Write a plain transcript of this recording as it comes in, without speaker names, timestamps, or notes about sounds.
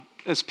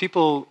as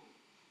people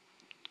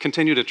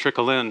continue to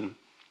trickle in,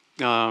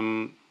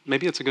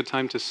 maybe it's a good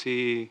time to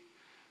see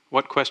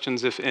what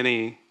questions, if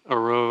any,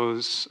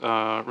 arose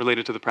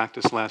related to the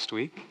practice last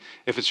week.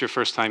 If it's your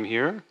first time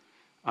here,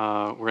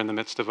 we're in the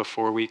midst of a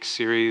 4-week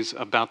series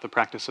about the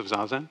practice of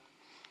Zazen,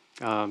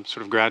 sort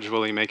of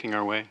gradually making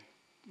our way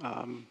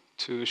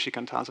to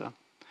Shikantaza.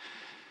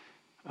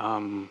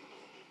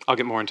 I'll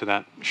get more into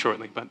that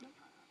shortly, but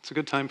it's a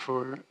good time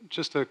for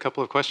just a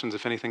couple of questions,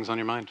 if anything's on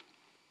your mind.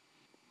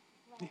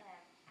 Well,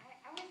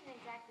 I wasn't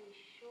exactly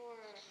sure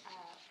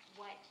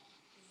what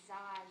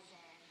Zazen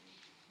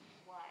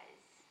was,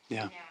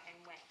 Yeah. and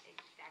what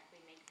exactly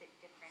makes it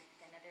different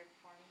than other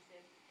forms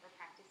of or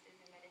practices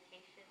in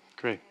meditation.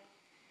 Great.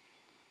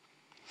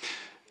 So,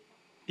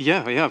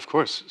 Yeah, of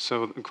course.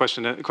 So the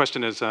question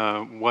is,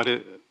 what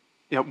is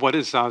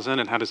Zazen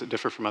and how does it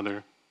differ from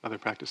other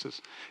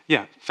practices?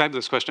 Yeah,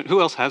 fabulous question. Who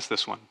else has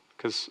this one?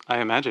 Because I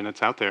imagine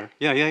it's out there.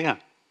 Yeah.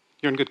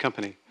 You're in good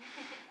company.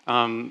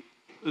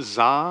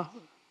 Za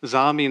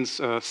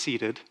means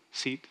seated,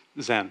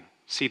 Zen,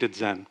 seated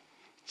Zen.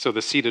 So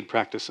the seated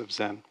practice of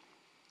Zen.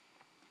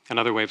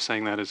 Another way of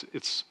saying that is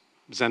it's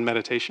Zen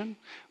meditation,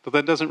 but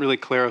that doesn't really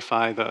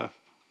clarify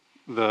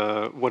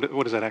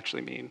what does that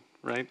actually mean,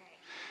 right?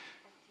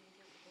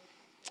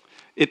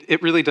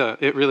 It really does.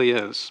 It really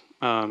is.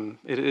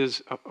 It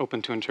is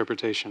open to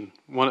interpretation.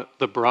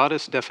 The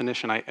broadest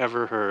definition I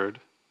ever heard,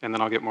 and then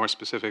I'll get more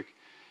specific,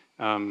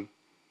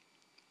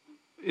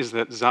 is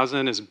that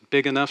Zazen is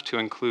big enough to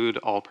include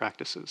all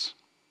practices.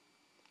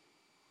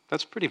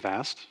 That's pretty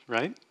vast,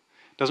 right?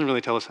 Doesn't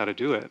really tell us how to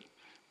do it,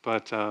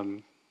 but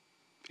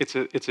it's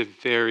a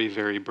very,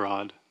 very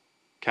broad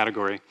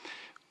category.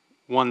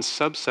 One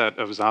subset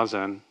of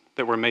Zazen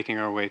that we're making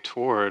our way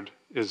toward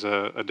is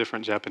a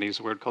different Japanese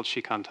word called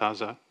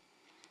shikantaza,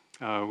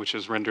 which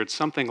is rendered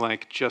something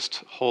like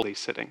just holy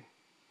sitting.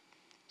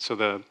 So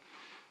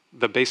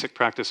the basic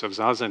practice of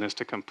Zazen is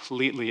to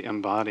completely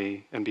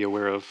embody and be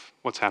aware of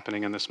what's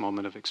happening in this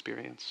moment of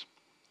experience.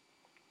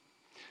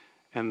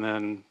 And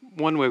then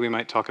one way we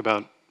might talk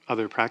about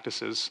other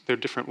practices, there are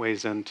different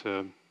ways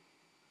into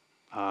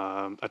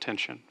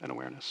attention and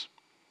awareness.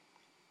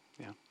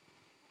 Yeah.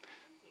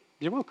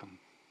 You're welcome.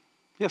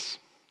 Yes?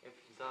 If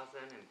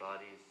Zazen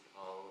embodies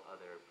all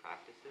other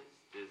practices,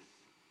 does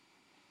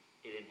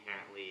it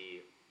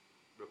inherently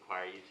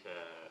require you to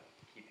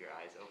keep your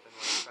eyes open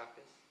while you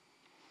practice?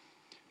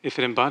 If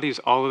it embodies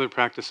all other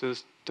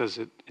practices, does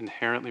it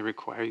inherently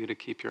require you to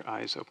keep your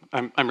eyes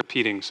open? I'm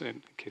repeating so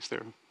in case there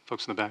are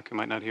folks in the back who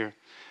might not hear.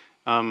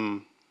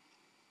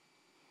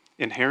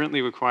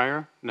 Inherently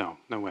require? No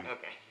way.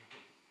 Okay.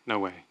 No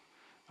way.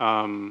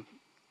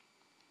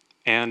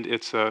 And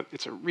it's a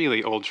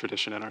really old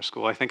tradition in our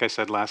school. I think I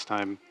said last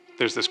time,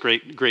 there's this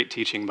great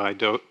teaching by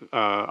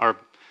our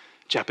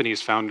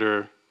Japanese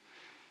founder.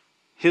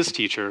 His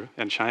teacher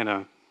in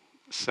China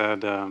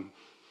said,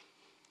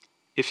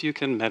 if you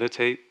can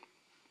meditate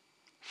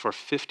for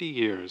 50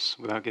 years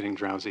without getting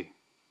drowsy,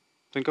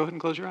 then go ahead and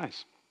close your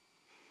eyes.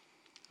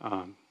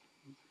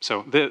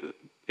 So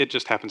it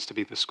just happens to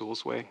be the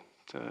school's way,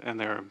 and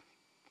there are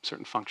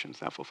certain functions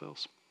that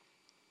fulfills.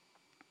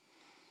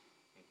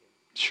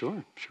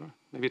 Sure.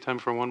 Maybe time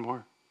for one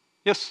more.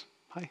 Yes,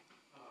 hi.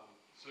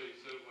 So you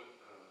said what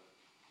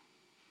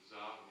Za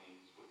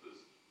means. What does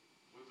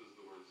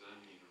the word Zen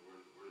mean, or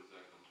where does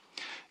that come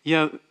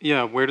from?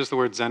 Yeah. Where does the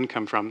word Zen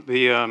come from?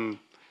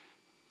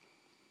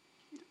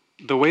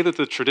 The way that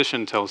the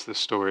tradition tells this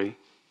story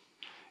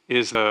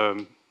is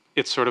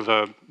it's sort of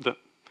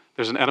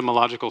there's an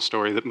etymological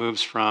story that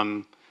moves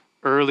from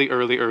early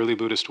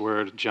Buddhist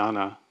word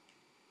jhana,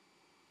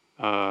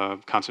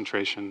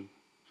 concentration.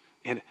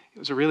 And it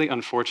was really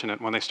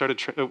unfortunate when they started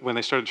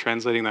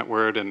translating that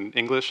word in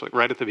English. Like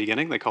right at the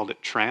beginning, they called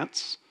it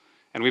trance,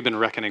 and we've been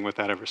reckoning with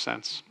that ever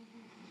since.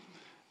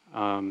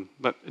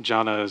 But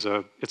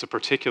jhana it's a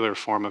particular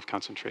form of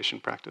concentration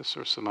practice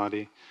or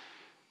samadhi.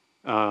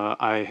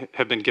 I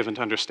have been given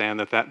to understand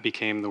that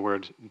became the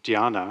word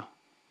dhyana,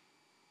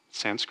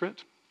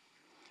 Sanskrit,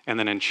 and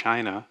then in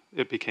China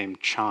it became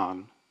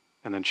Chan,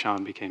 and then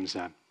Chan became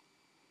Zen.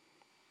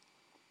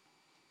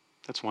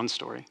 That's one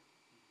story.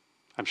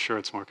 I'm sure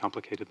it's more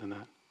complicated than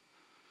that.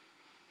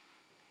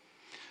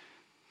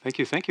 Thank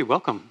you.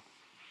 Welcome.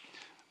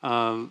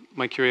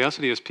 My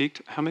curiosity is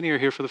piqued. How many are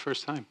here for the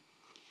first time?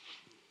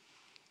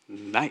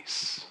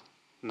 Nice.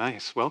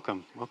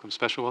 Welcome.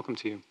 Special welcome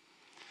to you.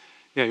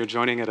 Yeah, you're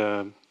joining at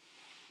a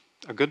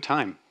good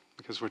time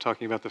because we're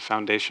talking about the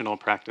foundational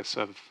practice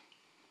of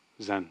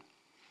Zen.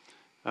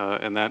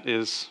 And that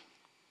is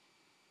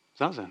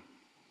Zazen,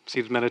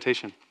 seated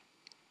meditation.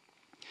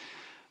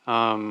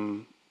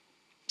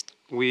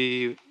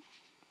 We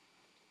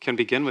can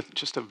begin with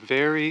just I'm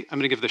going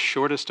to give the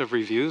shortest of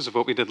reviews of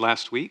what we did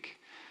last week.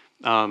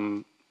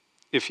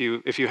 If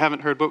you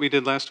haven't heard what we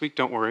did last week,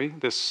 don't worry.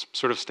 This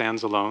sort of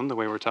stands alone, the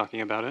way we're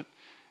talking about it.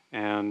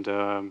 And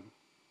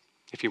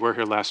if you were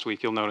here last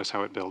week, you'll notice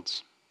how it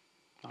builds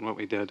on what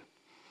we did.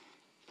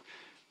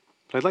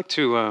 But I'd like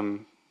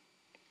to,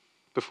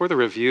 before the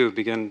review,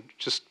 begin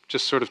just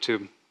sort of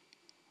to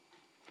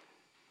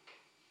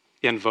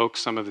invoke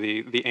some of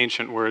the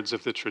ancient words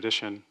of the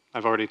tradition.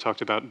 I've already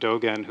talked about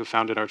Dogen, who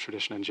founded our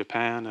tradition in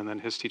Japan, and then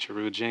his teacher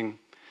Ru Jing.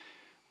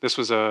 This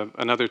was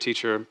another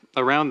teacher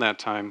around that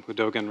time who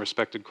Dogen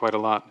respected quite a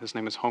lot. His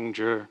name is Hong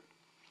Zhi,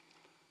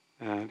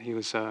 and he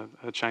was a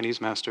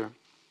Chinese master.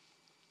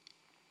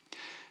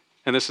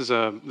 And this is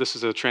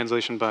a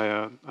translation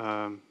by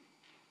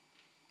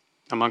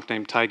a monk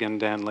named Taigen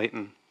Dan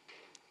Leighton.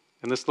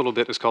 And this little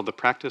bit is called The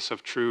Practice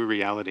of True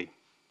Reality.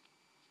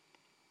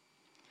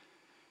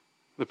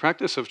 The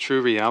practice of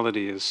true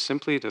reality is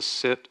simply to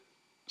sit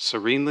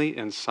serenely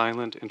in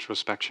silent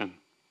introspection.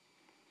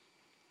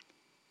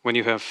 When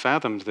you have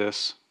fathomed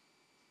this,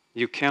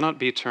 you cannot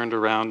be turned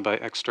around by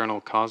external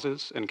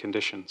causes and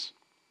conditions.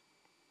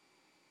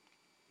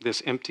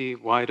 This empty,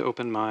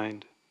 wide-open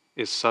mind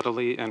is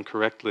subtly and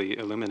correctly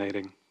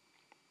illuminating,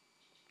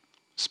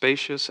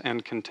 spacious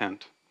and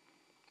content,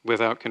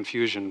 without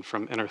confusion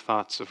from inner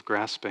thoughts of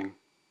grasping,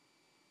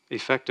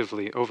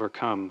 effectively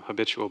overcome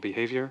habitual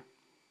behavior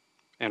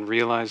and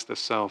realize the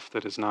self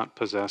that is not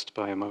possessed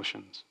by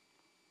emotions.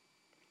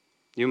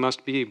 You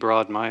must be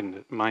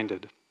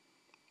broad-minded,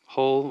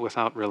 whole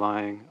without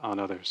relying on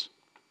others.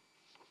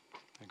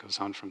 It goes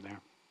on from there.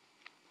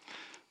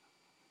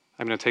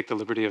 I'm going to take the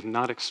liberty of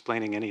not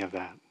explaining any of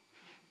that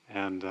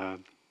and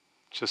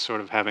just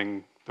sort of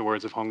having the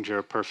words of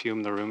Hongzhi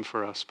perfume the room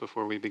for us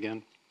before we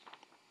begin.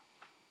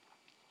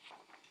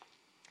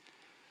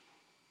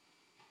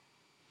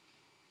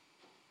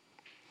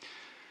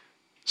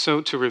 So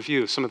to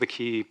review some of the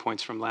key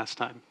points from last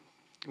time,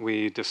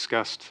 we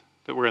discussed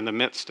that we're in the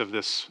midst of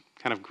this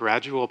kind of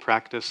gradual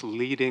practice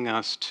leading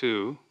us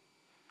to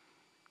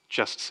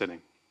just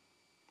sitting.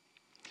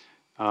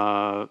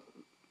 That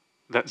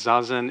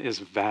Zazen is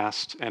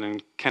vast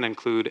and can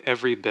include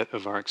every bit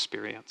of our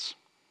experience.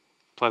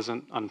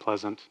 Pleasant,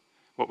 unpleasant,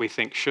 what we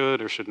think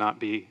should or should not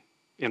be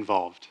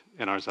involved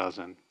in our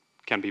Zazen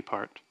can be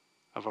part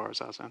of our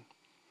Zazen.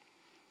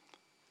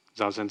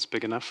 Zazen's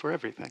big enough for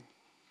everything.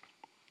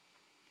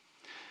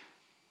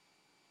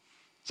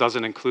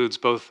 Zazen includes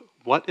both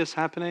what is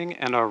happening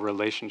and our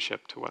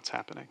relationship to what's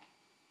happening.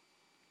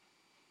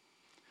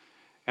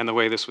 And the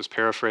way this was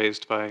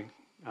paraphrased by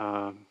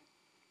a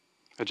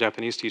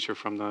Japanese teacher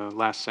from the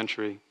last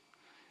century,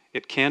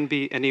 it can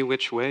be any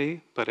which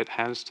way, but it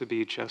has to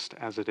be just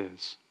as it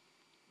is.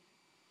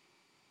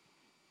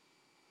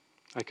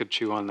 I could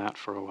chew on that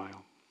for a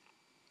while.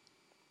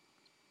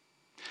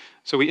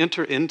 So we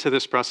enter into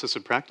this process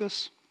of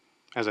practice,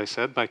 as I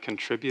said, by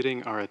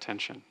contributing our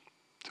attention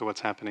to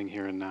what's happening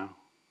here and now.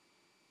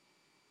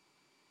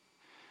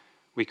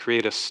 We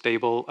create a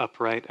stable,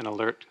 upright, and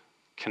alert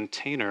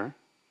container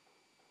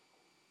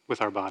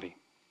with our body.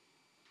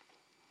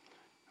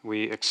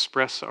 We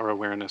express our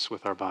awareness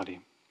with our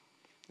body,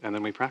 and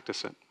then we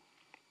practice it.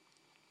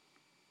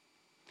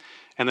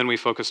 And then we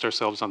focused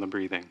ourselves on the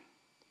breathing,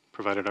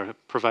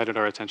 provided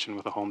our attention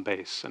with a home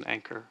base, an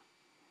anchor,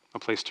 a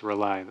place to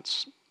rely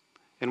that's,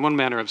 in one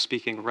manner of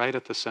speaking, right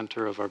at the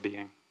center of our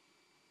being.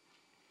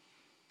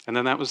 And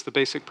then that was the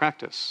basic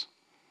practice,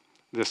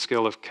 the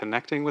skill of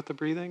connecting with the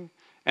breathing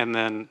and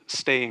then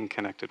staying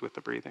connected with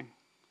the breathing.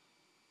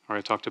 Or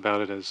I talked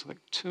about it as like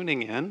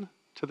tuning in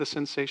to the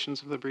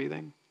sensations of the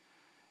breathing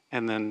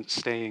and then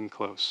staying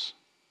close.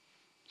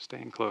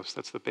 Staying close,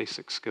 that's the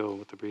basic skill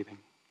with the breathing.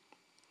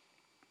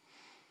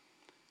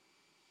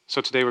 So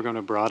today we're going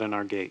to broaden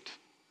our gate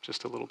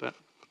just a little bit.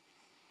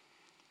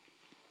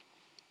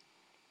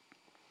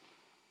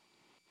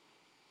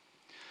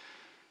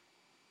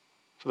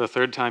 For the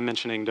third time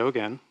mentioning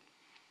Dogen,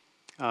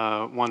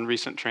 one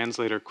recent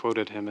translator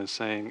quoted him as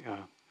saying,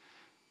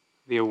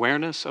 the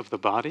awareness of the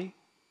body,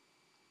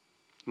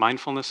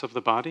 mindfulness of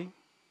the body,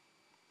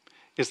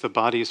 is the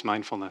body's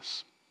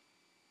mindfulness.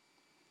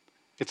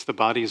 It's the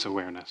body's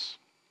awareness.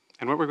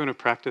 And what we're going to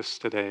practice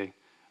today,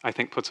 I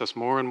think, puts us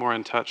more and more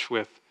in touch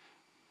with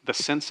the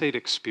sensate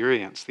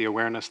experience, the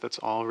awareness that's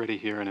already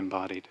here and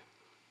embodied.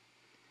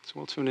 So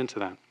we'll tune into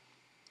that.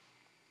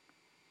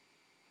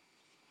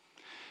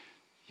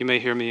 You may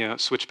hear me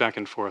switch back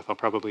and forth. I'll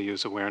probably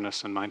use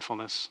awareness and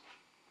mindfulness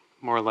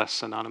more or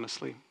less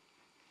synonymously.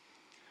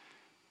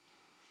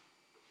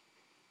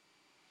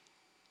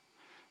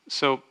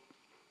 So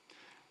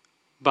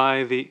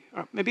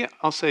maybe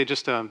I'll say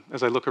just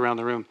as I look around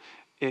the room,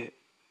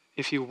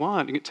 if you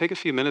want, you can take a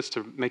few minutes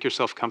to make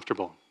yourself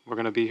comfortable. We're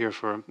going to be here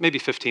for maybe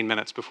 15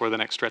 minutes before the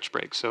next stretch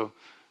break. So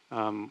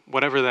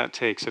whatever that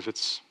takes, if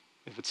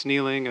it's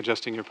kneeling,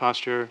 adjusting your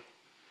posture,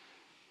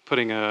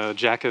 putting a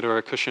jacket or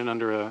a cushion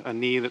under a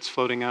knee that's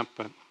floating up,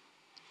 but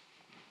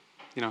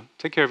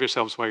take care of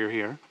yourselves while you're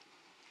here.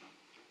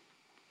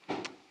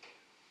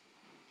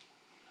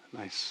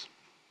 Nice.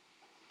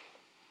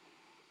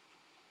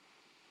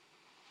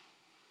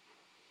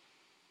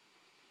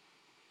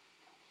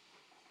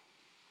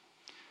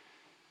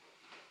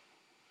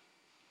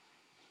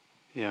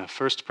 Yeah,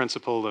 first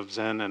principle of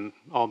Zen and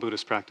all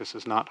Buddhist practice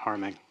is not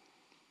harming,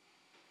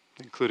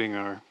 including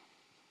our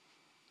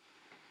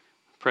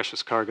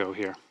precious cargo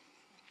here.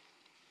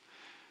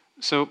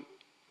 So,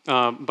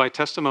 by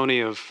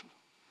testimony of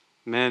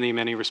many,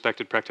 many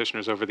respected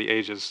practitioners over the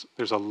ages,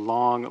 there's a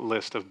long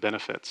list of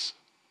benefits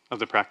of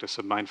the practice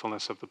of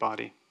mindfulness of the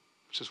body,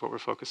 which is what we're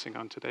focusing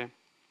on today.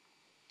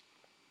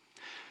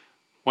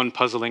 One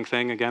puzzling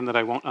thing, again, that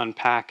I won't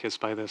unpack is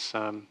by this,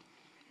 I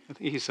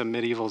think he's a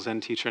medieval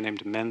Zen teacher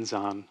named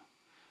Menzan,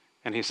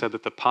 and he said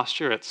that the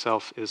posture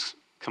itself is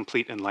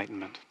complete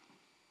enlightenment.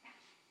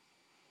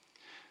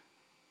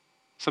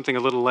 Something a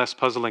little less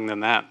puzzling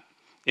than that,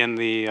 in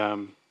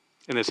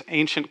this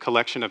ancient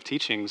collection of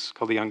teachings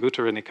called the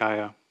Anguttara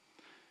Nikaya,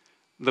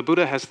 the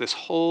Buddha has this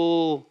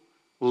whole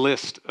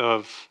list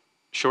of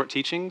short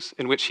teachings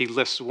in which he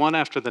lists one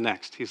after the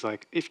next. He's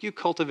like, if you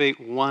cultivate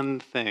one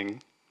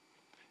thing,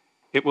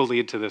 it will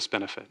lead to this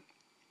benefit.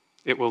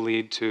 It will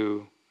lead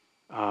to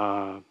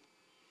all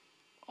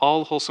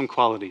wholesome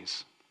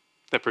qualities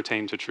that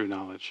pertain to true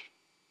knowledge.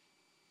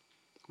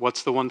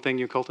 What's the one thing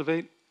you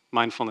cultivate?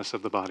 Mindfulness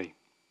of the body.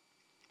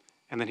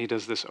 And then he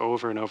does this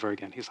over and over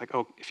again. He's like,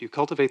 oh, if you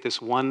cultivate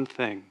this one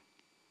thing,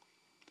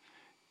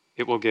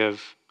 it will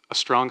give a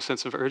strong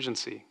sense of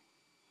urgency.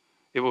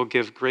 It will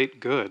give great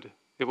good.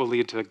 It will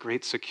lead to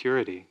great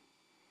security,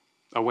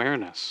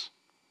 awareness,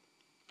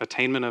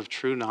 attainment of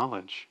true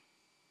knowledge.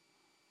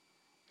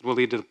 It will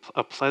lead to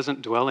a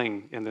pleasant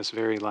dwelling in this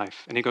very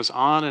life. And he goes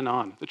on,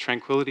 the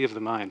tranquility of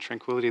the mind,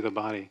 tranquility of the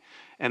body.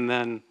 And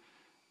then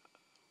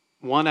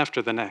one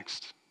after the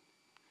next,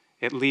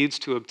 it leads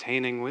to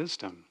obtaining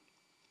wisdom,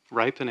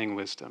 ripening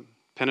wisdom,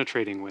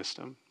 penetrating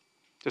wisdom,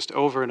 just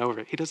over and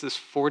over. He does this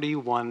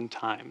 41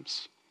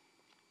 times.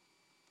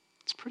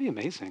 It's pretty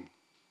amazing.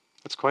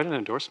 That's quite an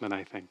endorsement,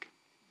 I think,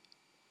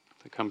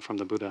 to come from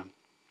the Buddha.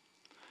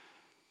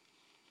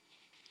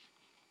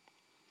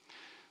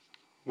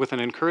 With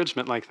an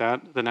encouragement like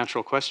that, the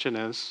natural question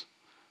is,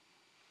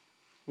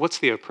 what's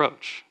the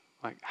approach?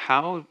 Like,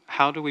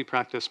 how do we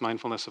practice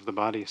mindfulness of the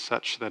body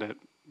such that it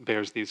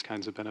bears these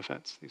kinds of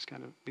benefits, these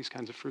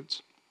kinds of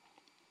fruits?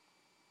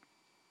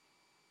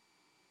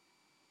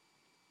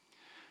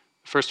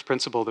 The first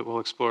principle that we'll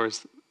explore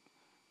is,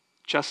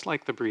 just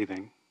like the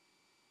breathing,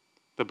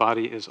 the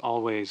body is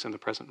always in the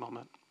present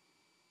moment.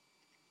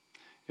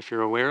 If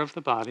you're aware of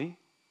the body,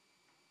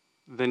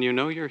 then you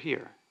know you're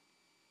here.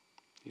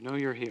 You know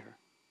you're here.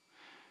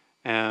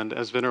 And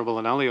as Venerable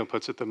Analayo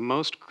puts it, the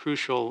most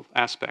crucial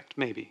aspect,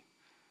 maybe,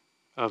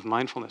 of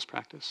mindfulness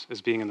practice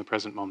is being in the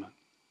present moment,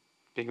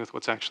 being with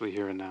what's actually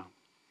here and now.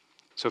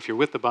 So if you're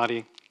with the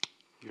body,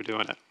 you're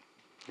doing it.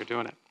 You're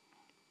doing it.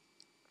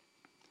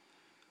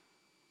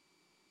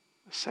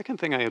 The second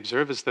thing I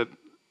observe is that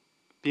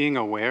being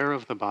aware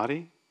of the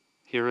body,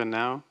 here and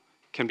now,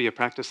 can be a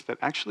practice that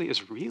actually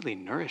is really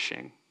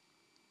nourishing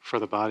for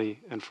the body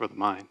and for the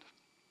mind.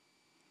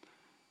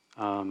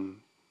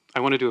 I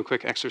want to do a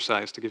quick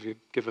exercise to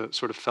give a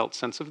sort of felt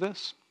sense of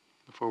this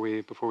before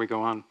we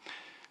go on.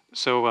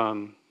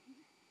 So,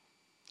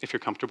 if you're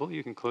comfortable,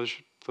 you can close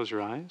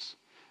your eyes,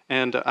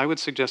 and I would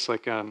suggest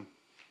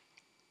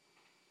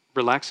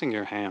relaxing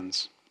your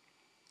hands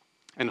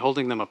and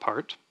holding them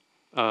apart.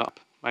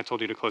 I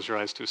told you to close your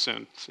eyes too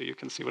soon, so you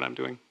can see what I'm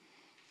doing.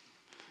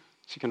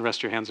 So you can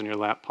rest your hands on your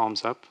lap,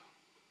 palms up,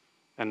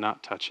 and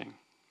not touching.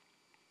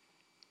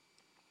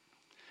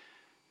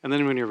 And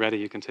then when you're ready,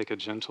 you can take a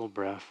gentle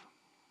breath.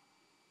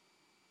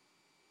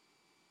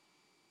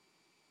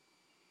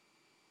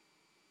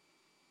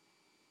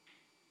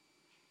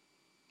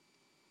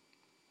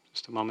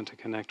 Just a moment to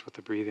connect with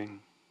the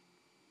breathing,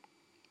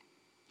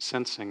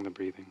 sensing the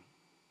breathing.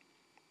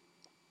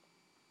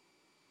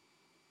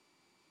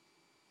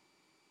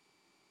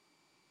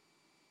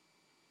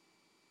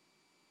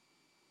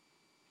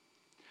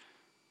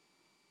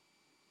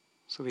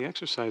 So the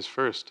exercise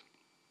first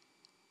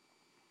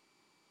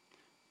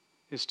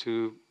is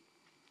to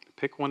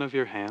pick one of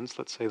your hands,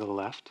 let's say the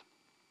left,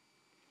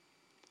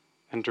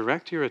 and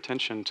direct your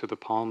attention to the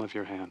palm of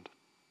your hand.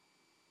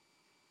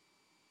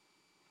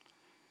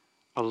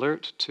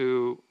 Alert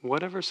to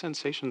whatever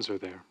sensations are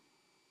there,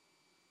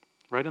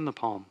 right in the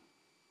palm.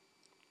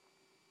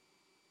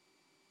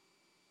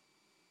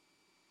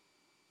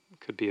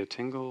 It could be a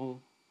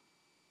tingle,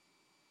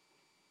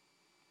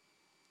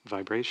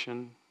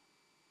 vibration,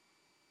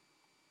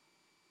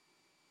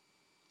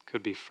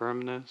 could be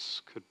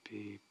firmness, could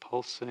be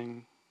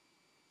pulsing.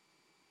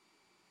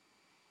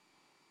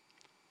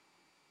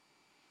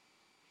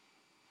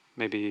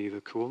 Maybe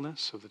the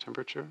coolness of the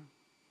temperature,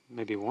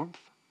 maybe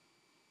warmth.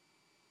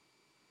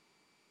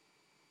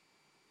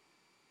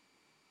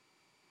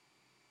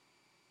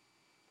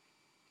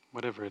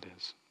 Whatever it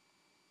is.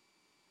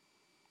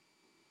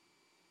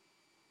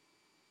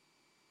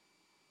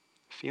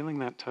 Feeling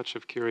that touch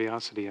of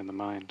curiosity in the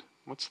mind.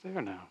 What's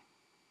there now?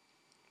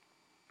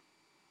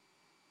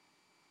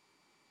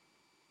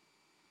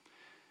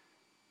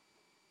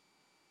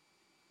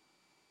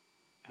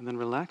 And then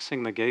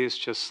relaxing the gaze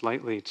just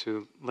slightly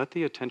to let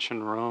the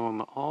attention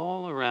roam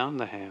all around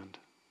the hand.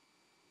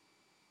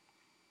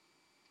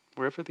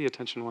 Wherever the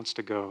attention wants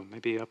to go,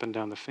 maybe up and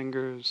down the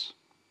fingers,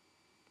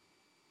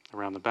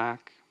 around the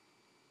back.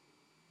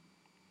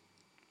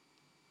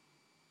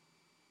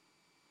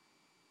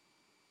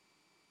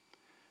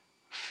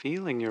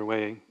 feeling your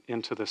way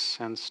into the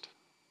sensed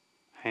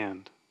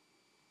hand.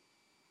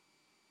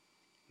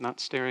 Not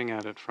staring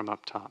at it from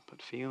up top,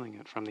 but feeling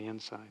it from the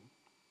inside.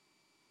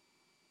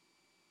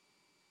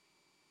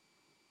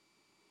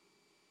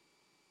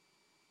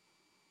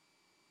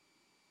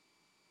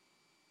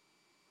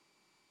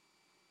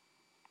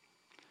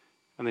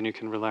 And then you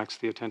can relax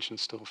the attention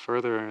still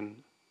further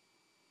and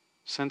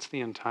sense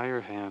the entire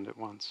hand at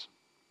once.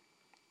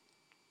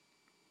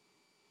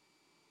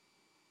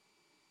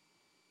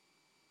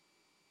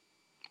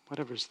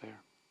 Whatever's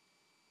there.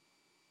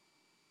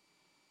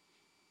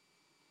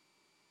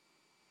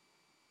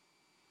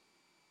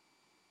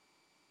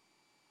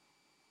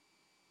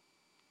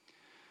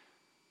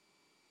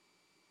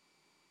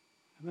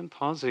 And then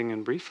pausing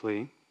and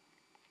briefly,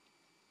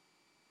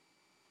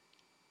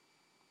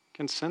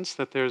 can sense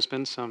that there's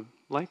been some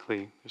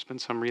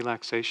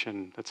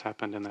relaxation that's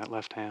happened in that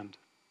left hand.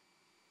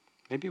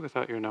 Maybe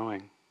without your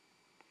knowing.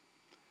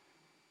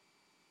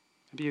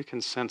 Maybe you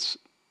can sense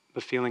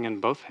the feeling in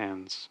both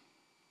hands.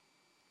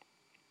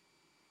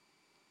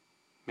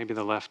 Maybe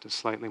the left is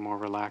slightly more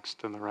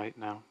relaxed than the right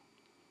now.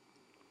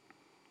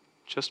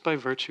 Just by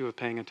virtue of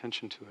paying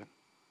attention to it.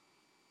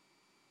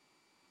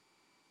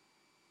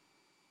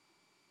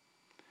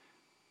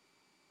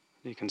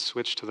 You can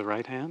switch to the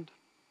right hand.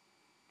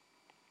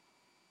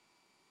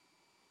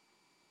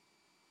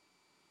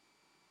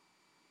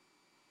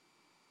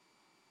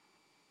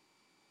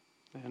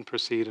 And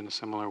proceed in a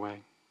similar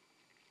way.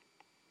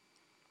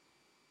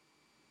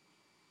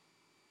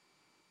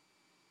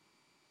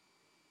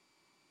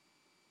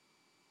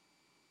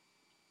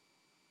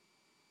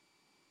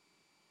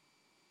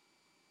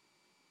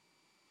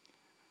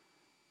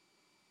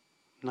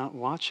 Not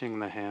watching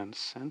the hand,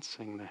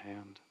 sensing the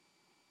hand.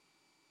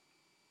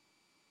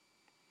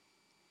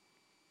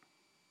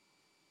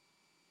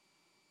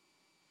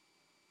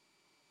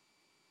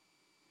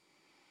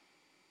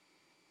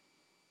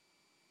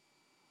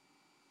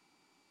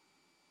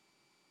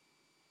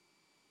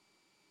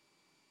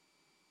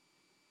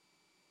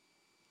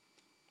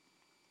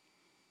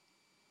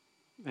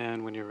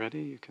 And when you're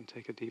ready, you can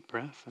take a deep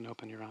breath and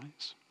open your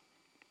eyes.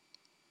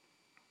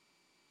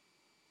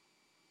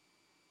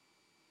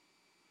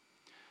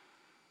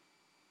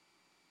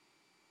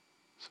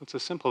 So it's a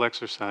simple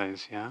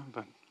exercise, yeah,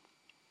 but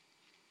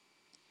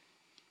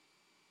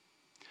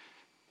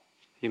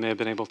you may have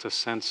been able to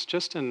sense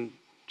just in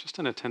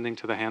attending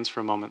to the hands for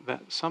a moment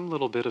that some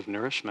little bit of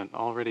nourishment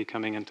already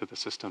coming into the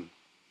system.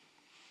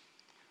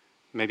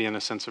 Maybe in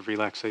a sense of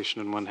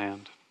relaxation in one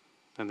hand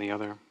than the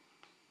other.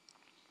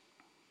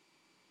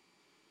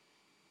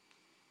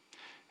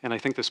 And I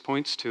think this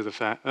points to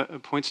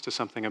points to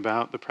something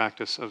about the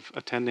practice of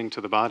attending to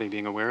the body,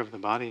 being aware of the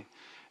body,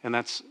 and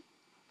that's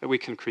that we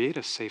can create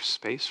a safe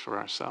space for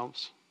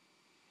ourselves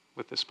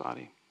with this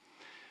body.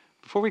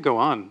 Before we go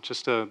on,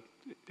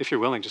 if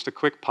you're willing, just a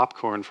quick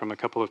popcorn from a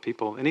couple of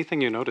people.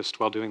 Anything you noticed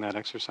while doing that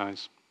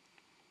exercise?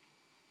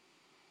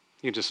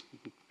 You just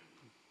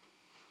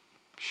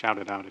shout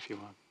it out if you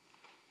want.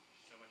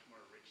 So much more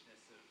richness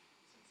of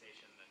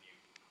sensation than you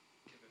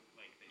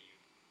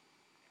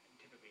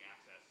typically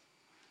access.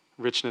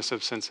 Richness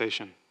of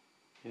sensation.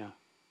 Yeah,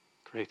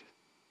 great.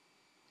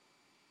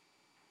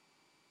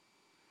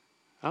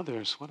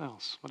 Others, what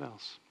else? What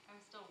else? I'm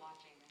still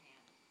watching the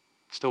hand.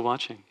 Still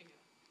watching? Yeah.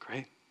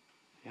 Great.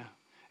 Yeah.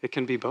 It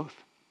can be both.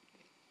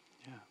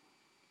 Yeah. It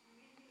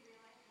made me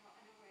realize how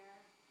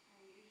unaware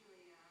I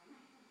usually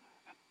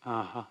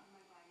am Uh-huh. of my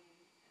body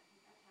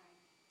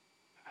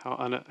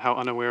at times. How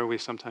unaware we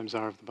sometimes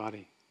are of the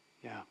body.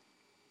 Yeah.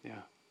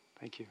 Yeah.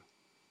 Thank you.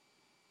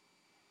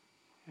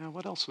 Yeah,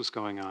 what else was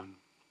going on?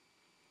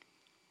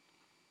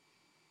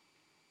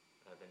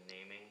 The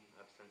naming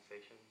of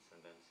sensations,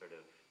 and then sort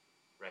of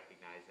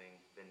recognizing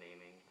the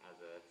naming as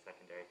a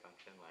secondary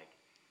function, like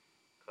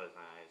close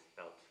my eyes,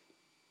 felt,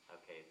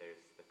 okay,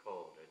 there's the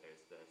cold, or there's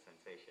the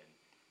sensation,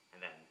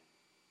 and then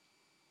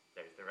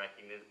there's the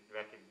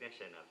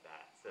recognition of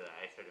that, so that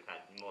I sort of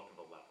had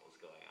multiple levels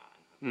going on.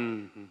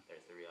 Mm-hmm.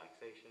 There's the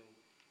relaxation,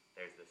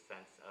 there's the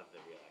sense of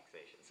the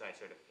relaxation, so I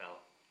sort of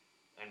felt,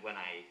 and when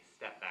I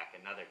step back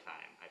another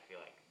time, I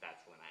feel like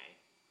that's when I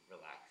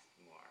relaxed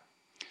more.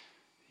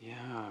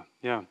 Yeah,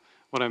 yeah.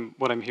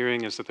 What I'm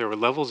hearing is that there were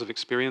levels of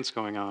experience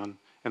going on,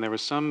 and there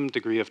was some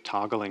degree of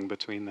toggling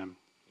between them.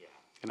 Yeah.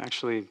 And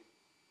actually,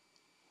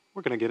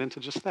 we're going to get into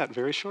just that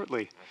very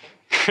shortly.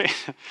 Okay.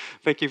 Great.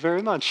 Thank you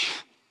very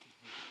much.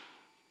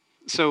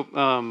 So,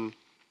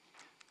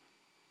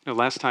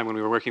 last time when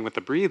we were working with the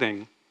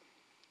breathing,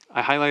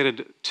 I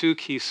highlighted two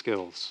key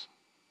skills,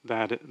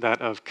 that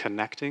of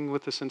connecting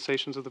with the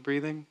sensations of the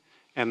breathing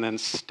and then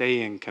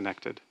staying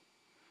connected.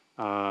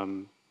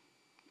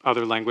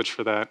 Other language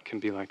for that can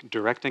be like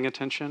directing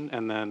attention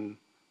and then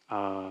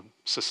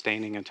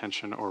sustaining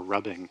attention or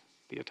rubbing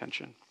the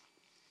attention.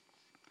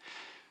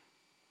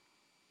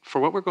 For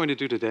what we're going to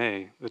do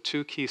today, the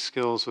two key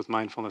skills with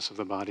mindfulness of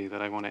the body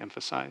that I want to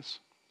emphasize,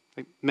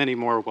 many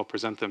more will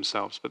present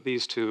themselves, but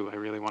these two I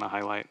really want to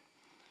highlight.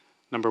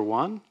 Number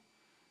one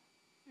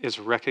is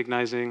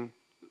recognizing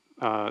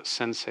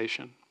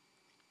sensation.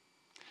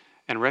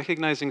 and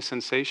recognizing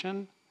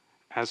sensation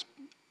as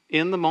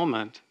in the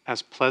moment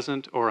as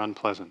pleasant or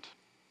unpleasant.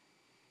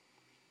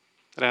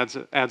 It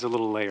adds a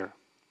little layer.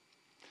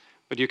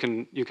 But you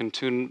can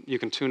tune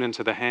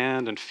into the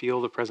hand and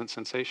feel the present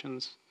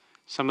sensations.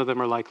 Some of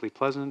them are likely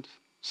pleasant,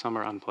 some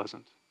are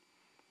unpleasant.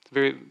 It's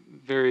a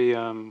very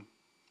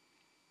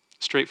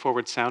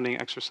straightforward sounding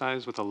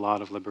exercise with a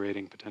lot of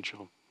liberating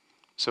potential.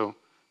 So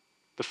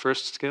the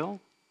first skill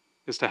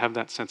is to have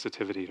that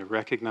sensitivity, to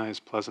recognize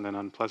pleasant and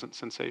unpleasant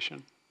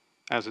sensation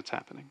as it's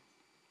happening.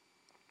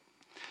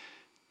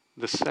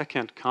 The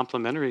second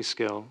complementary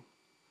skill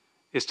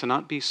is to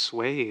not be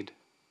swayed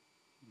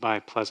by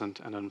pleasant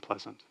and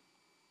unpleasant.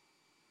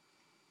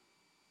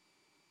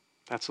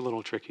 That's a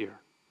little trickier.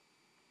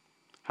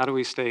 How do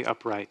we stay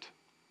upright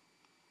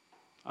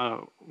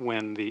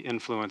when the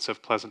influence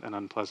of pleasant and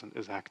unpleasant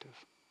is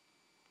active?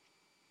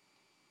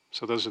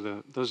 So those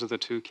are the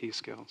two key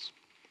skills.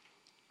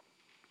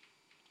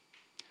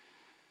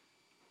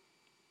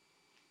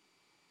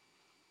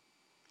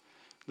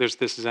 There's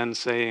this Zen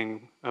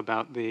saying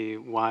about the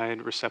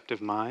wide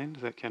receptive mind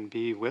that can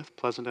be with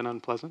pleasant and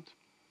unpleasant,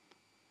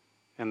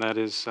 and that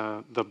is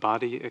the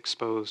body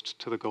exposed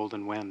to the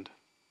golden wind.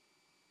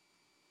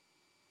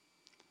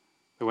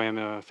 The way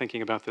I'm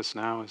thinking about this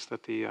now is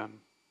that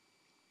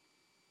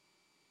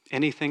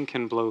anything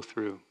can blow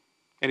through.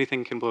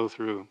 Anything can blow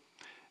through,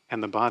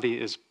 and the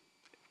body is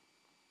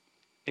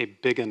a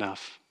big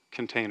enough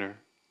container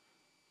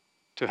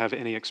to have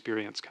any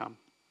experience come,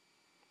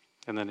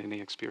 and then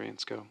any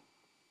experience go.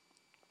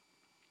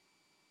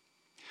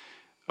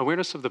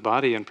 Awareness of the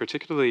body, and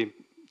particularly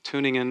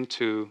tuning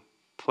into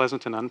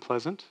pleasant and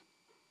unpleasant,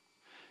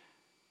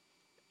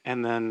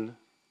 and then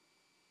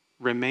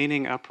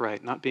remaining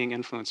upright, not being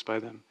influenced by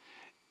them.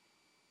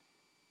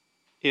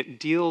 It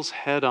deals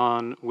head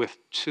on with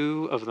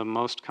two of the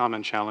most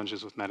common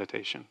challenges with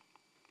meditation.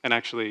 And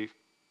actually,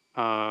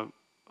 to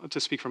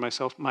speak for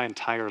myself, my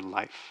entire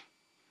life.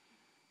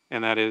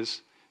 And that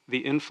is the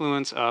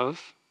influence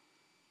of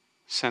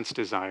sense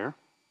desire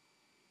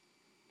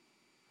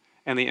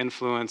and the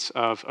influence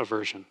of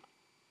aversion.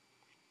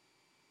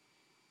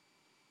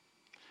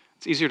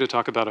 It's easier to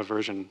talk about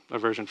aversion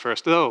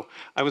first. Though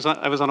I was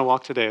on a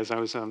walk today as I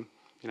was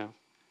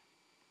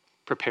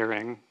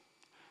preparing.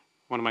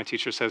 One of my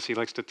teachers says he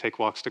likes to take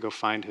walks to go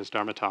find his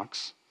Dharma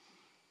talks.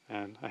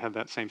 And I had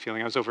that same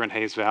feeling. I was over in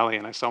Hayes Valley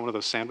and I saw one of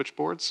those sandwich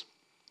boards.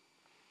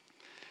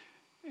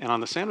 And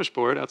on the sandwich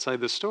board outside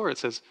the store it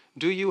says,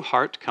 "Do you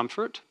heart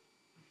comfort?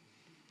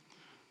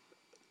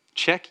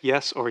 Check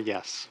yes or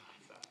yes."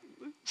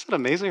 Is that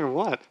amazing or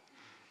what?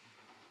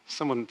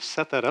 Someone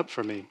set that up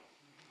for me.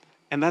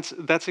 And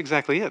that's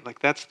exactly it. Like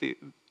that's the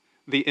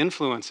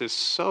influence is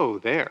so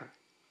there.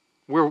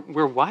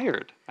 We're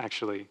wired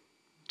actually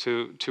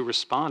to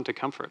respond to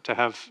comfort, to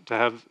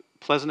have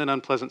pleasant and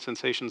unpleasant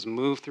sensations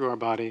move through our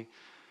body,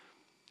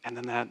 and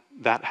then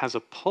that has a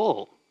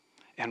pull.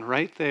 And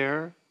right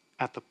there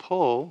at the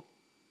pull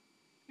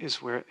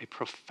is where a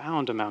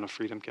profound amount of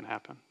freedom can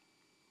happen.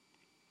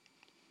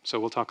 So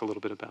we'll talk a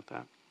little bit about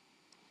that.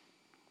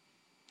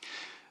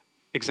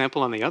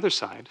 Example on the other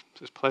side,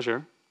 this is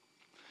pleasure.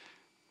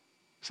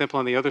 Example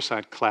on the other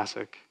side,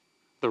 classic,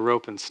 the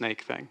rope and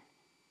snake thing.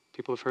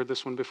 People have heard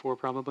this one before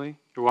probably.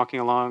 You're walking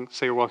along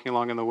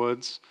in the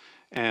woods,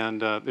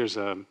 and there's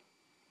a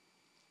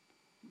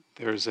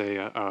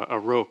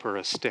rope or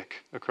a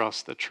stick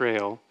across the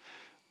trail,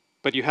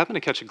 but you happen to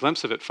catch a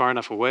glimpse of it far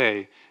enough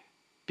away.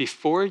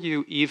 Before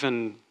you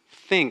even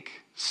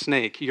think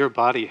snake, your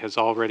body has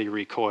already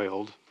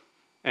recoiled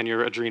and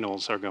your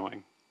adrenals are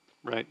going,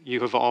 right? You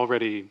have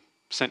already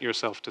sent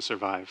yourself to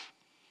survive.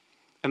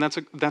 And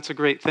that's a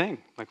great thing.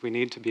 Like we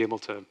need to be able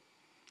to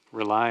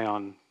rely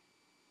on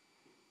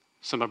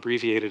some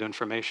abbreviated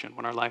information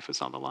when our life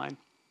is on the line.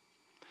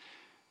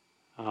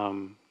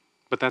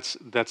 But that's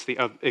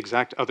the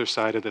exact other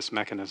side of this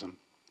mechanism.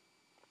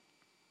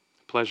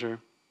 Pleasure,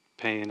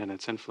 pain, and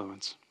its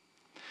influence.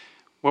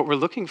 What we're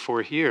looking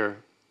for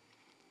here,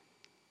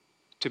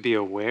 to be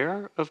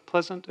aware of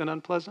pleasant and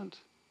unpleasant,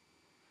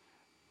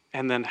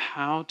 and then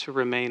how to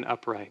remain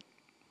upright.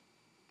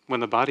 When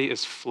the body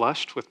is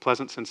flushed with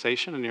pleasant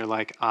sensation and you're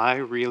like, I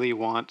really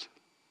want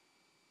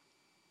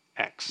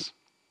X.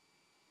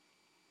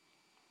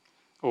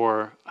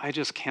 Or I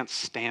just can't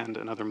stand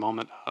another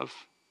moment of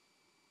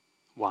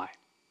Y.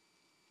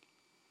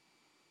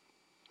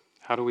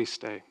 How do we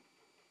stay?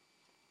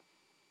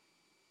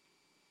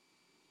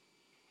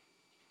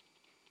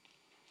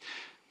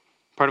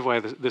 Part of why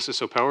this is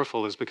so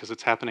powerful is because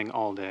it's happening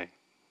all day.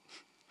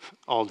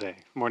 All day.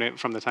 Morning,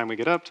 from the time we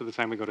get up to the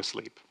time we go to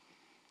sleep.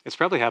 It's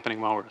probably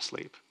happening while we're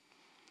asleep.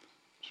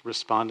 Just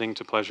responding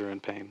to pleasure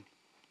and pain.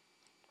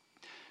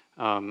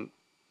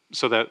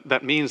 So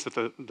that means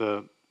that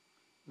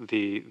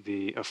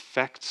the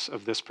effects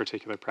of this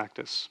particular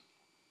practice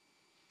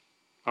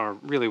are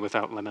really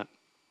without limit.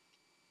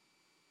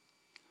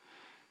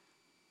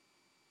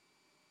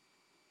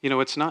 You know,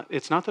 it's not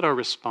that our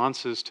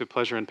responses to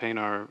pleasure and pain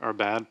are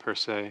bad per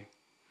se,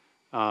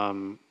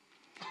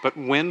 but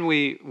when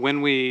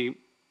we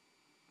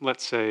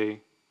let's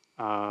say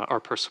are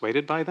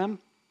persuaded by them,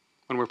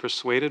 when we're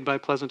persuaded by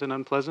pleasant and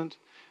unpleasant,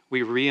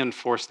 we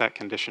reinforce that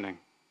conditioning,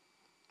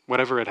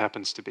 whatever it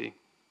happens to be.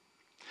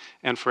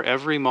 And for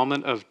every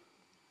moment of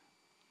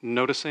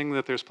noticing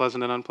that there's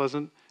pleasant and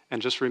unpleasant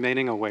and just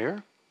remaining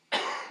aware,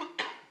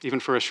 even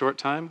for a short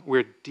time,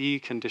 we're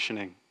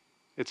deconditioning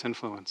its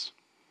influence.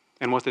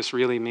 And what this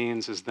really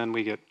means is then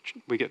we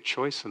get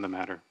choice in the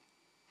matter.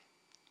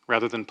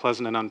 Rather than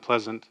pleasant and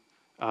unpleasant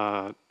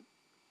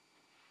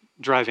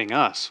driving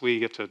us, we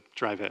get to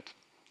drive it,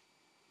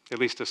 at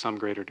least to some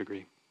greater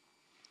degree.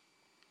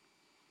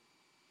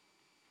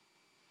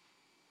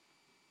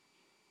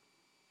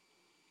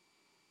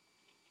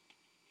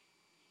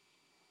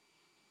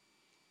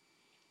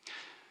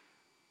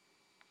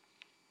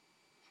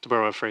 To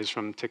borrow a phrase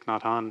from Thich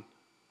Nhat Hanh,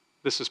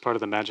 this is part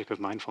of the magic of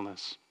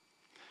mindfulness,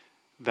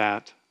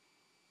 that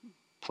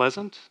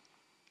pleasant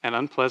and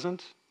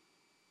unpleasant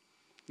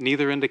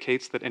neither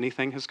indicates that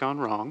anything has gone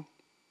wrong,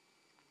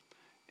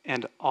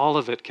 and all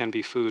of it can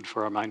be food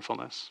for our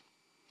mindfulness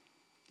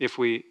if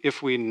we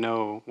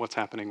know what's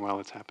happening while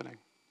it's happening.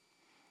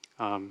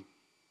 An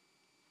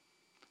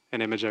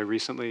image I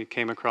recently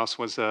came across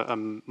was a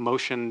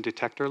motion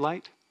detector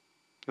light,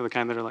 the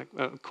kind that are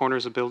like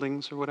corners of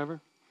buildings or whatever.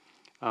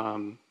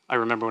 I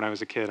remember when I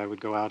was a kid, I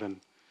would go out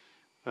and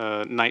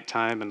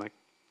nighttime and like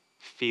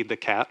feed the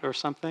cat or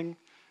something,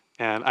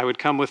 and I would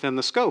come within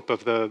the scope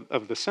of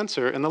the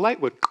sensor, and the light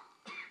would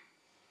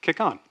kick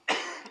on.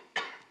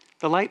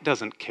 The light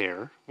doesn't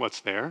care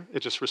what's there; it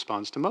just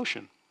responds to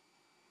motion.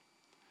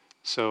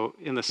 So,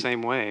 in the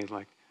same way,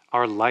 like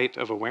our light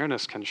of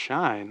awareness can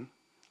shine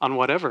on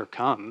whatever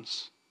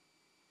comes,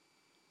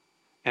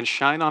 and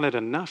shine on it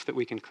enough that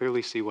we can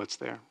clearly see what's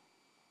there.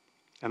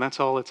 And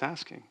that's all it's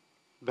asking.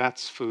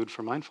 That's food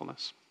for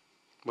mindfulness,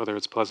 whether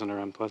it's pleasant or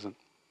unpleasant.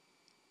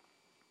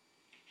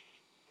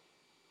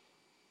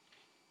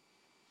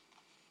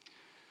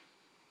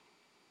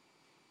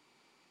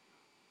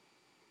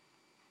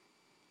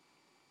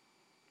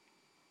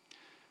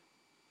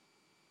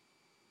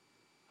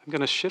 I'm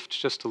going to shift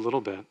just a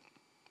little bit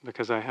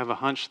because I have a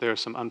hunch there are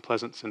some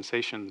unpleasant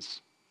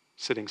sensations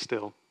sitting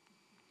still.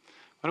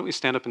 Why don't we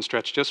stand up and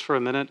stretch just for a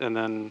minute and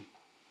then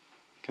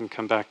can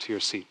come back to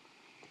your seat.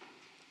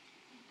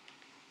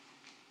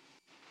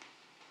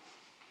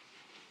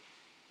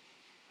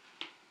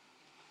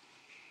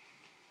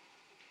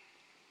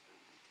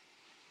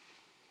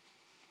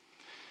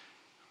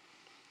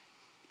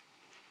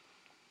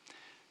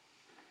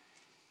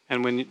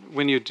 And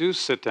when you do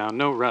sit down,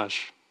 no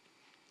rush.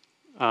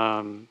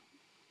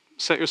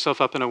 Set yourself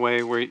up in a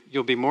way where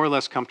you'll be more or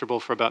less comfortable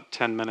for about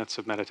 10 minutes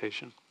of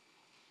meditation.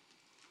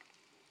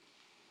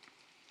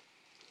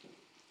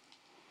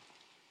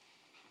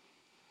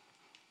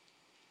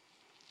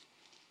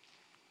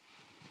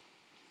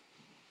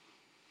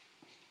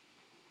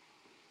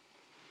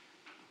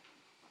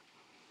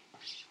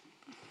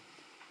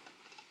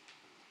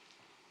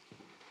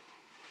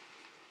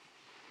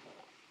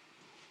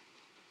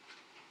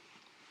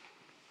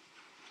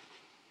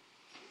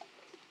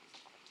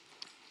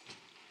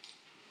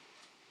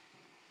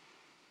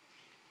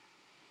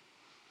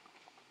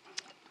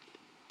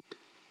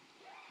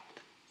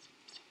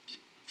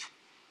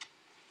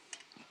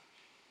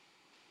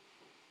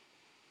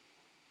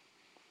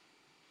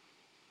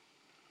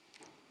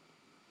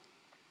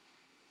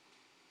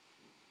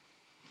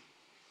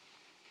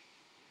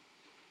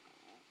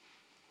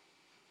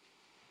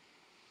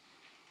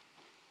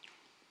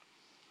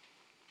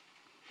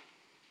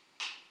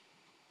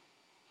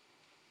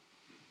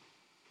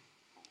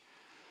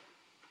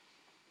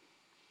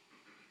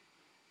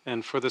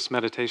 And for this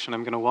meditation,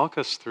 I'm going to walk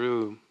us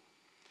through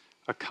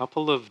a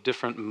couple of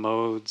different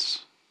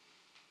modes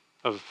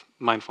of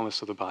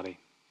mindfulness of the body.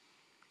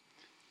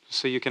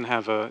 So you can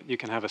have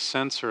a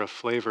sense or a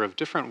flavor of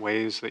different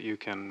ways that you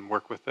can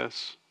work with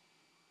this.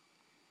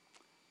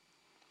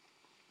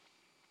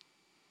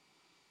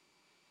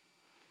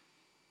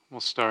 We'll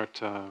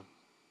start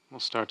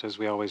as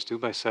we always do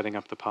by setting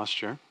up the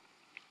posture.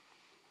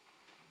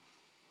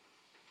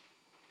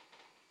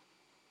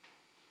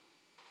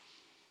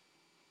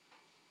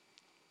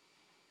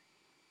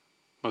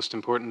 Most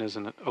important is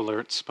an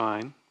alert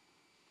spine.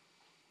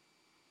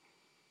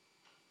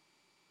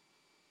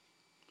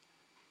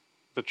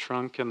 The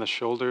trunk and the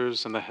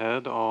shoulders and the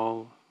head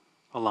all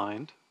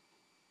aligned.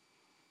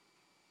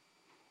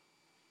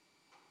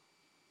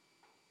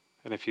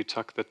 And if you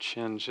tuck the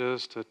chin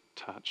just a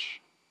touch,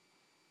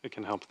 it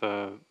can help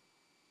the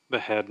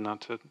head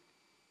not to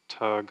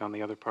tug on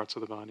the other parts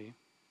of the body.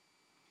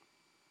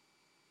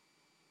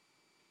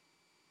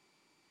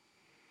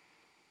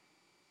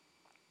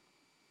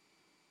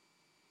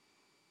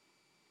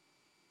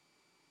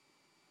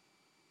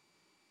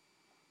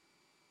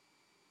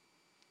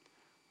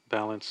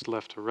 Balanced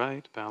left to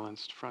right,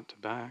 balanced front to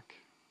back.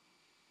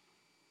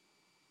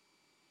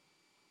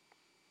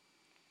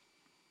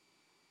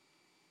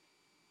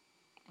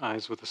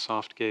 Eyes with a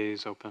soft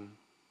gaze open.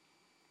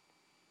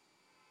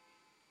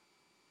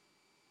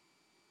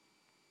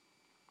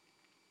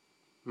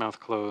 Mouth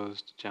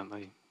closed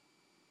gently.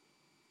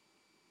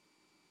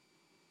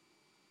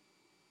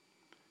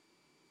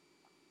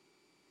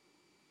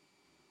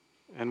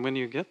 And when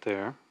you get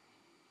there,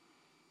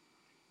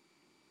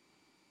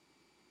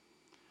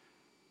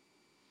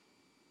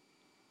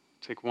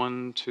 take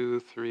 1, 2,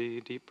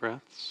 3 deep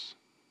breaths,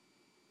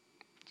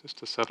 just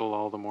to settle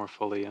all the more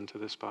fully into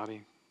this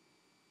body.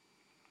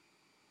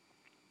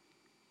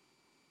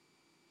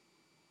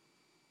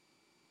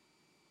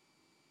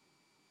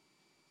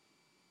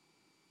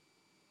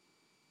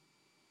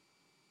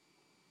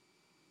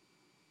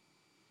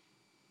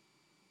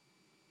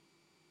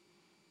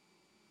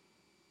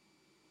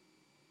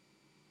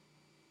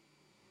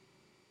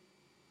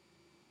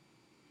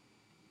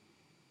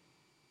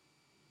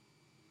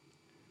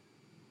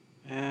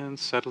 And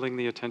settling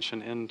the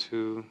attention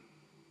into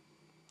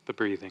the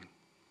breathing,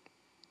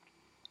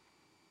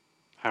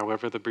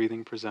 however the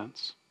breathing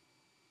presents.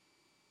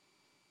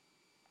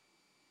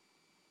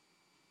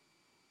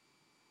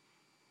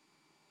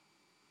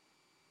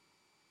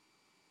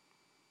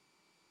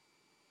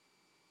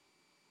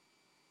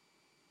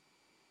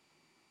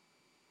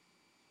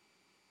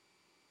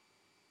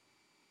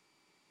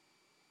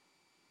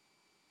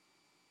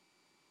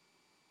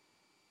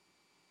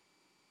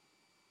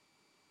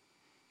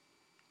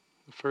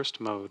 The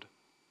first mode.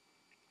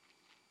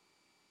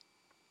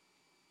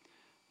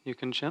 You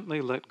can gently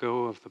let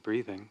go of the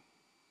breathing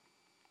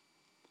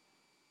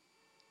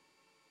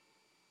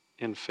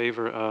in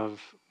favor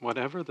of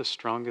whatever the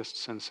strongest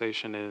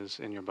sensation is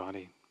in your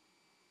body.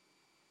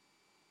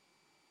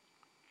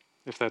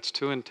 If that's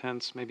too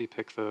intense, maybe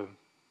pick the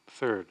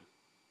third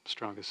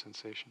strongest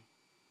sensation.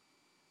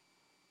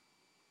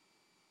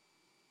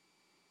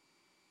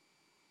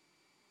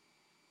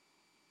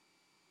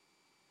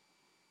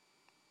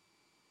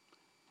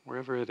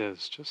 Wherever it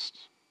is,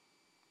 just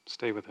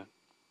stay with it.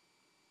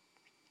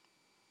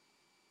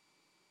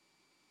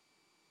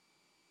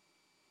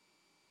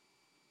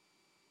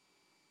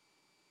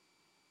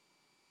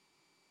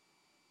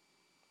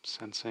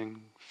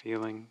 Sensing,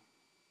 feeling.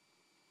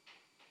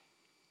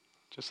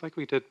 Just like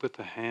we did with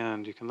the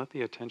hand, you can let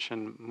the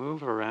attention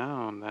move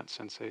around that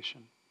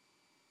sensation.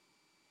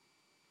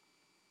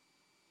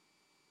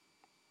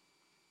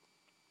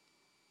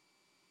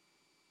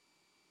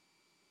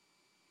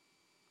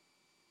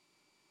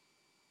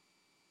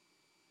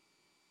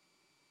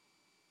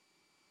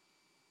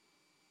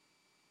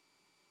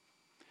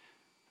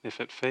 If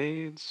it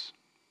fades,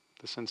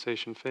 the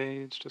sensation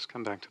fades, just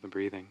come back to the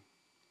breathing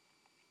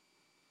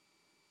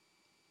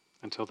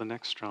until the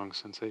next strong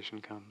sensation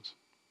comes.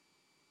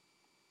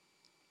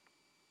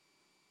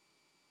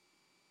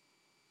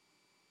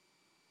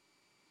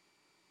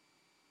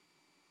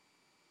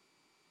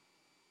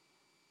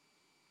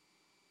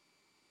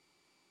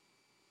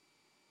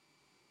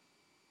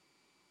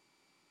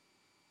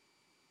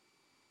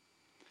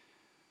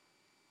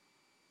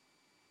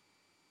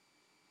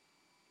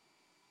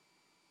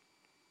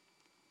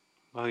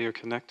 While you're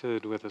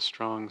connected with a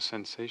strong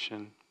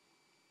sensation,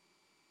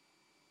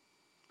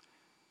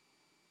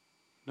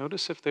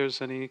 notice if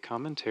there's any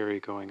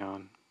commentary going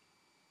on,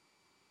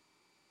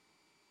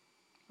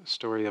 a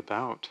story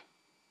about,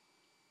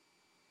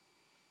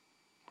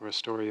 or a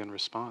story in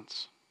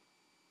response.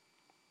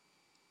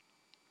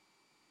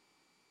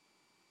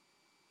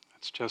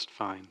 That's just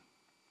fine.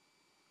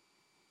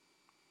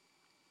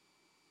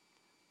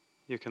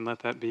 You can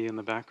let that be in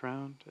the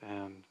background,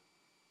 and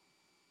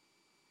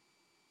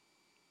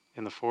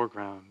in the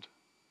foreground,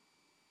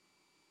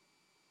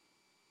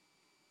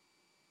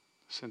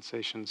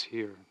 sensations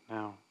here,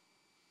 now.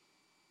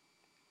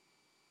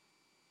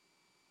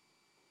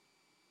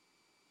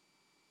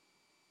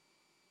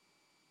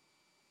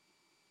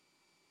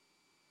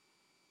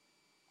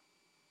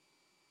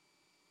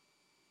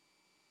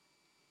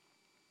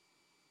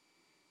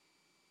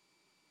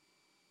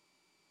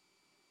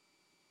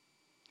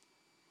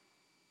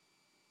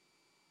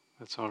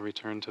 Let's all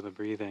return to the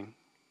breathing,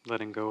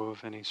 letting go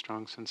of any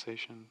strong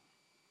sensation.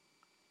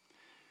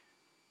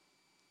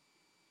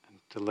 And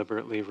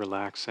deliberately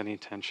relax any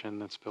tension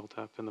that's built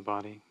up in the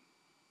body.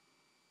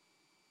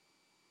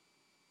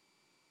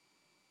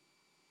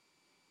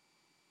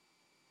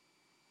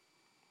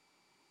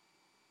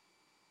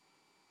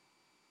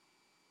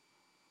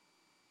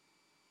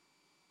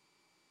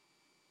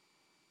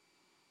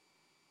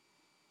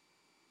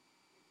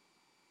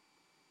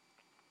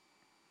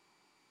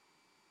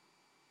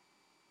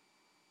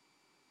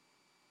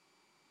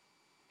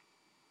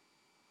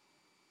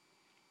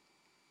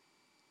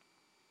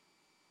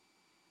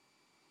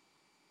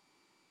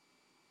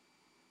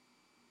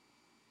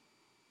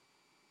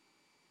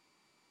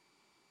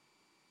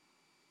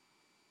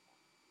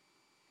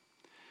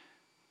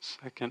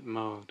 Second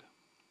mode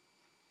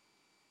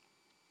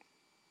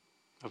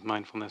of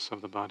mindfulness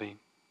of the body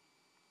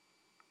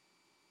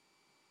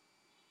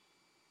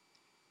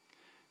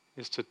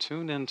is to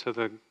tune into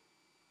the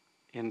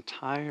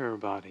entire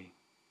body,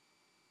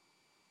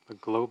 the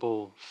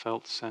global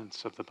felt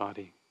sense of the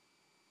body,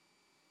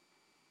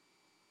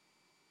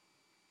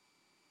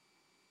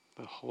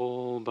 the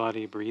whole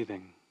body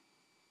breathing,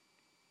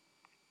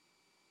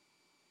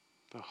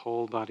 the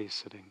whole body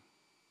sitting.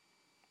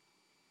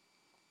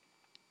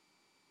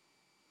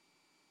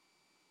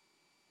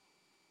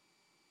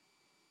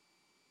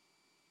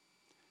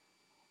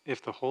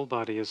 if the whole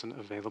body isn't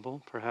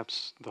available,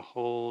 perhaps the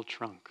whole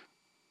trunk,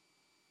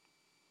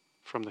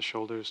 from the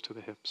shoulders to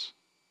the hips.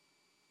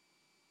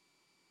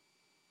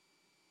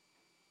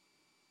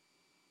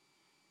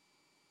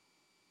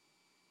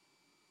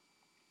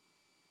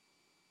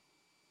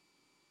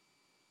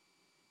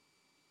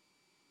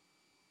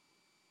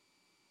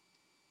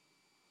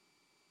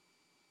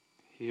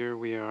 Here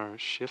we are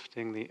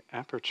shifting the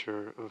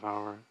aperture of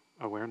our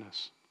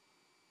awareness.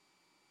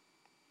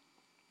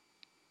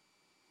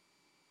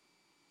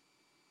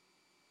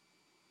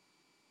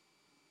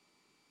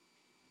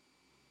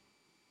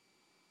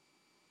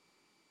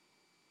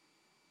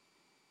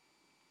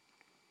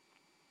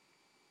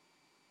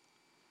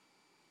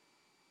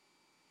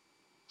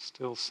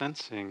 Still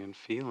sensing and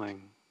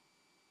feeling,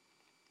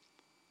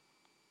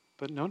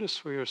 but notice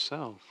for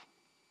yourself,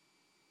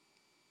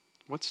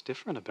 what's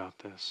different about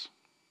this?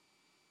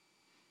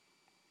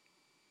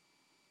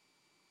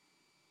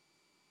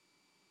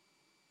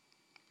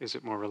 Is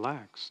it more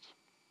relaxed?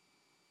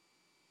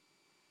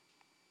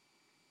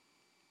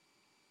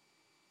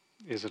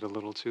 Is it a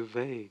little too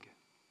vague?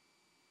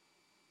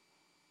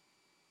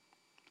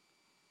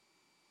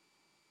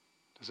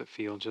 Does it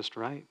feel just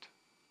right?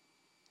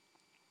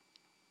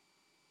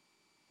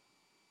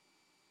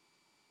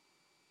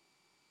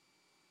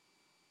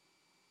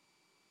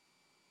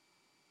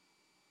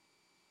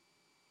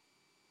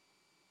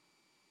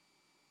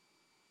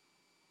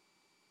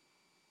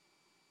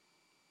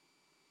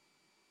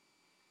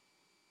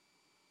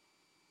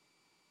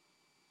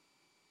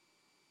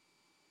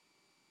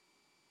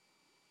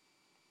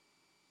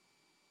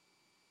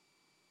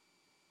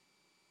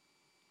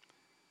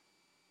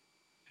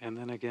 And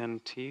then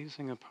again,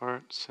 teasing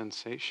apart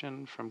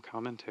sensation from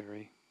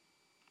commentary.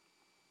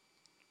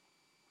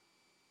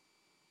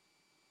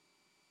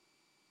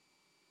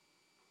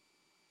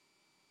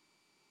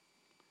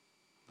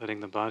 Letting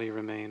the body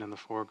remain in the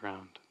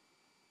foreground.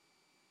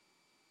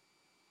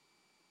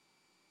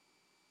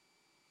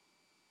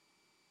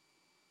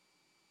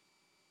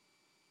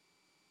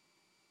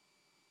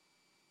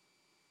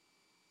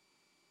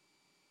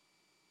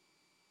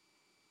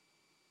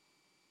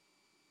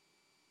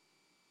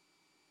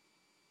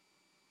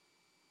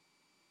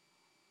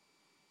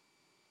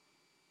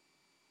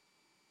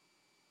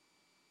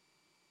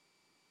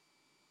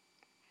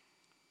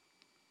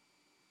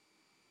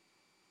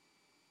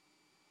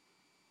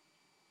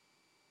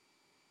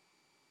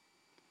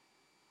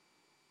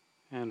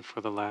 And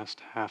for the last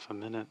half a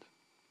minute,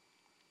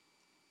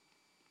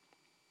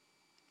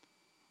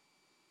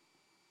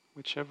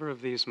 whichever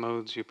of these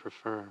modes you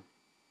prefer,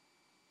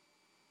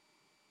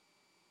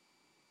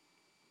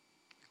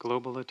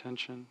 global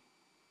attention,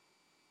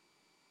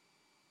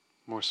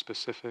 more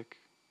specific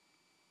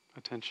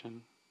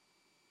attention,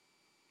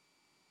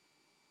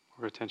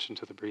 or attention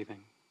to the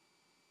breathing.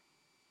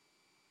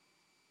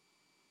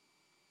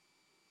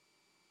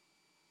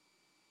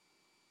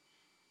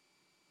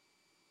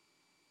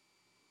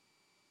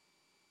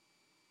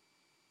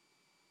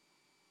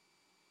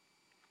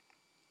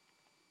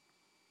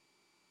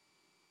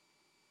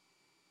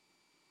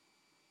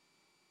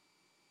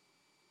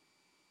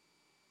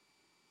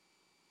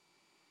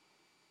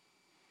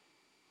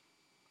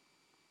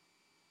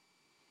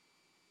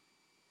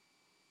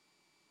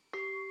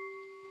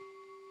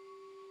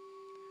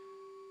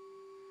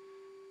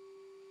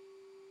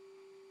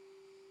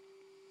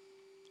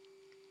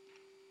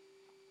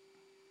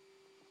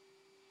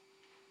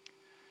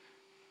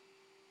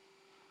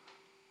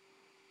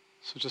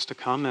 So just a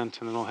comment,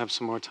 and then we'll have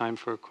some more time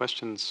for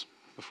questions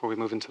before we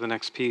move into the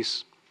next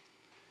piece.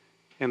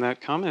 And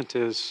that comment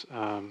is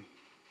the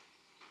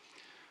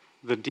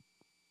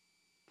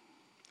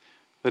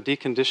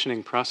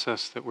deconditioning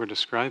process that we're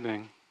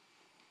describing.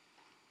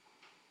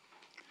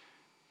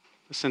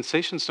 The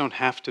sensations don't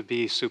have to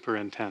be super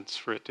intense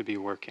for it to be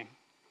working.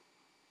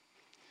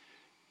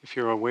 If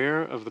you're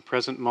aware of the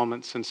present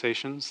moment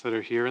sensations that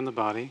are here in the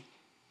body,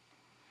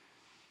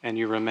 and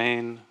you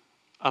remain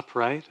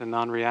upright and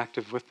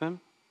non-reactive with them,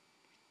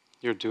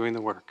 you're doing the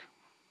work.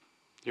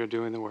 You're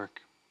doing the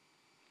work.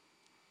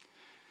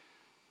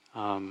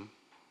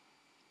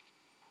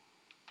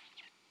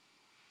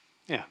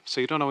 Yeah, so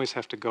you don't always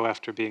have to go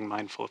after being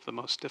mindful of the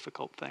most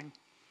difficult thing,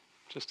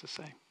 just to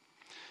say.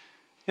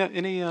 Yeah,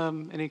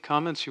 any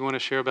comments you want to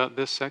share about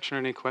this section, or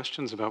any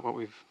questions about what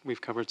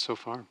we've covered so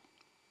far?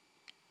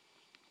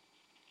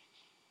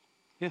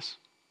 Yes.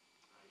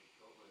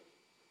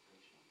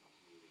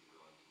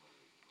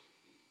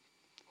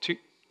 To,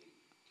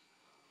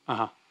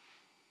 uh-huh.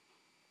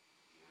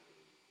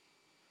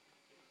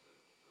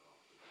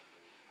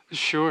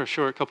 Sure.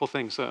 A couple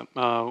things.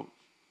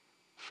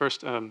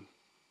 First, how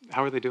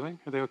are they doing?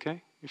 Are they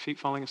okay? Your feet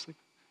falling asleep?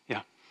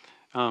 Yeah.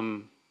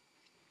 In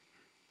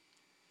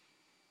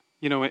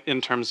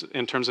terms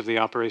of the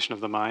operation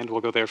of the mind,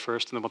 we'll go there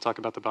first, and then we'll talk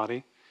about the body.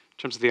 In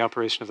terms of the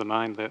operation of the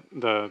mind,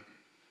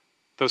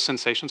 those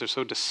sensations are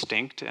so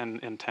distinct and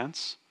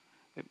intense.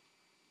 It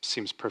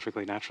seems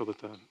perfectly natural that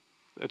the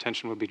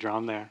attention would be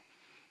drawn there.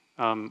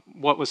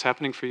 What was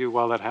happening for you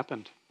while that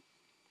happened?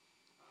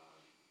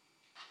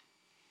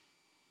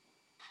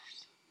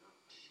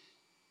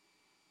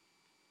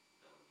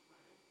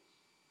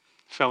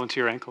 Fell into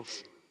your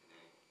ankles.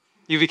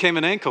 You became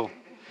an ankle.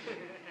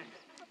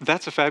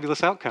 That's a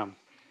fabulous outcome.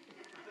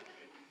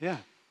 Yeah,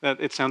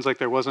 it sounds like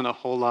there wasn't a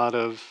whole lot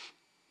of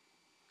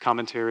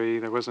commentary.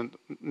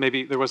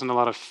 Maybe there wasn't a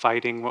lot of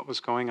fighting what was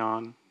going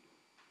on.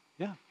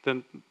 Yeah,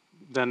 then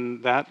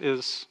that's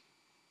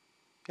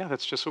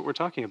just what we're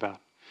talking about.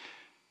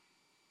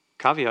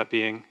 Caveat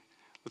being,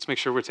 let's make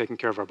sure we're taking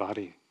care of our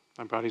bodies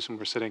when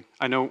we're sitting.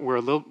 I know we're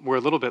a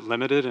little bit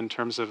limited in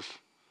terms of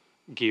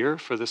gear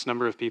for this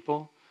number of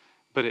people,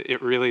 but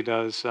it really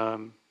does.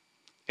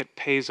 It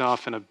pays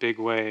off in a big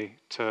way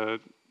to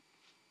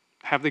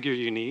have the gear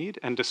you need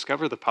and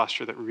discover the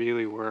posture that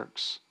really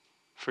works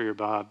for your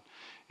bod.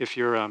 If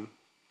you're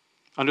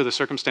under the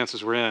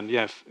circumstances we're in,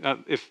 yeah,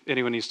 if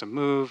anyone needs to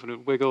move,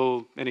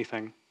 wiggle,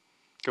 anything,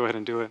 go ahead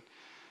and do it.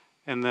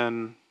 And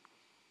then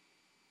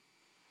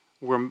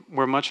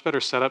we're much better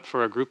set up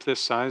for a group this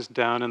size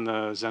down in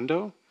the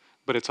Zendo,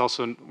 but it's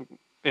also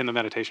in the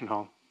meditation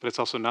hall, but it's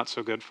also not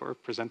so good for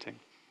presenting.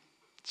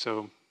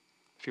 So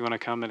if you want to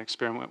come and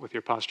experiment with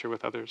your posture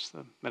with others,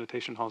 the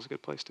meditation hall is a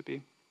good place to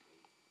be.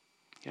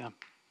 Yeah.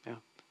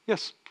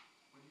 Yes?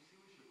 When you say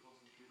we should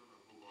concentrate on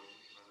our whole body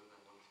rather than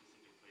one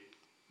specific place,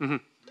 Mm-hmm.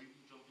 should we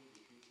be jumping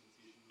between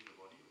sensations in the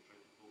body or try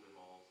to pull them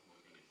all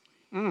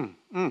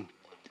simultaneously?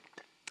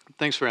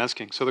 Thanks for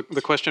asking. So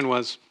the question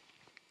was,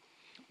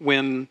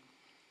 when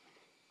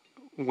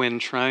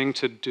trying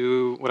to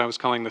do what I was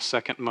calling the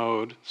second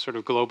mode, sort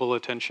of global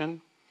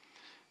attention,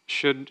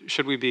 should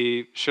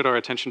our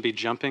attention be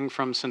jumping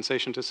from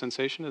sensation to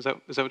sensation? Is that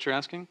what you're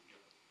asking?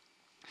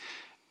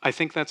 I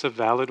think that's a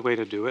valid way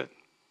to do it.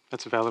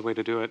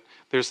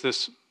 There's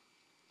this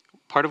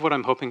part of what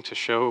I'm hoping to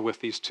show with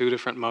these two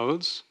different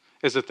modes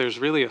is that there's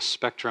really a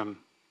spectrum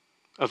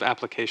of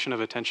application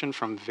of attention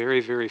from very,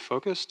 very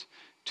focused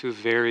to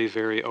very,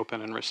 very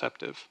open and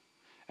receptive.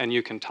 And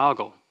you can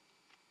toggle.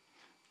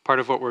 Part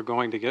of what we're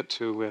going to get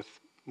to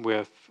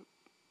with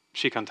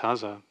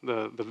Shikantaza,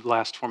 the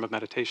last form of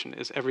meditation,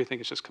 is everything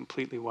is just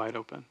completely wide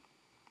open.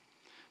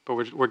 But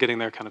we're getting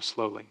there kind of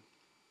slowly.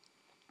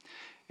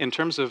 In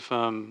terms of,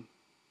 tell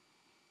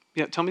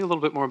me a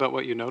little bit more about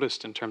what you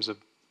noticed in terms of.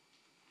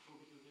 So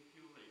because I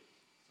feel like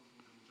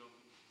sometimes we jump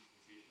into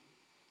sensations,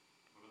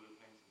 but other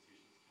times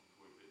sensations can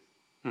coexist.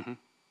 Mm-hmm.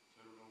 So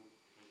I don't know if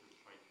I should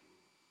try to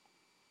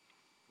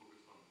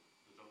focus on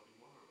the jumping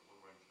one or one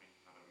where I'm trying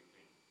to have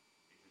everything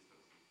exist at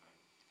the same time.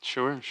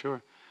 Sure.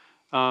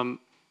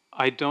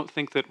 I don't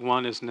think that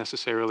one is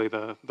necessarily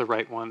the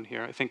right one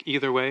here. I think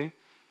either way,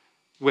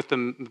 with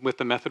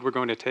the method we're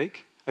going to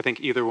take, I think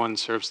either one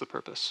serves the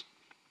purpose.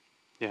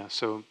 Yeah,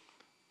 so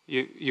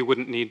you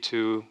wouldn't need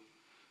to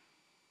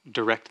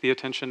direct the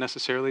attention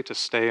necessarily to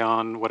stay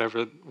on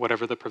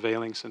whatever the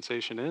prevailing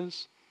sensation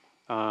is.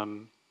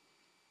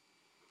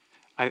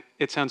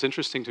 It sounds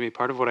interesting to me.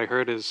 Part of what I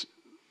heard is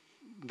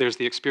there's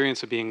the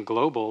experience of being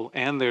global,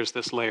 and there's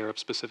this layer of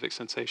specific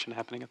sensation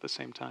happening at the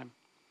same time.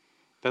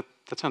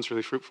 That sounds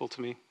really fruitful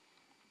to me,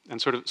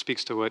 and sort of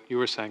speaks to what you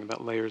were saying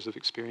about layers of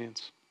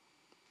experience.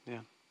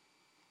 Yeah.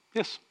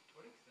 Yes? To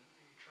what extent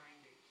are you trying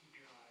to keep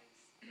your eyes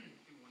in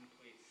one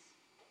place,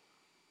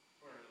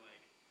 or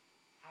like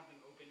have them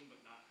open but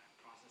not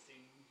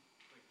processing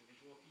like the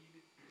visual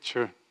feed?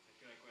 Sure. I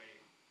feel like I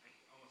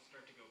almost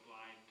start to go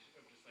blind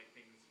of just like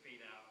things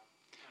fade out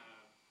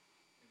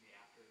in the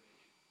after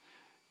image.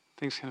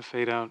 Things kind of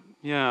fade out.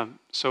 Yeah.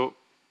 So,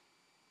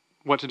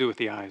 what to do with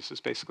the eyes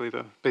is basically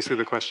the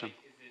question. Like,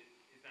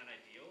 is that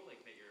ideal?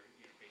 Like that you're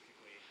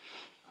basically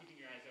keeping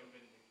your eyes open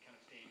to kind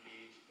of stay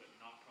engaged but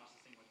not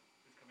processing what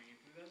is coming in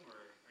through them, or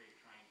are you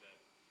trying to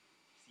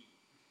see?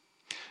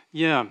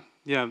 Yeah.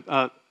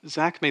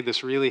 Zach made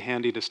this really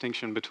handy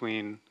distinction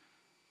between.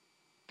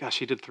 Gosh,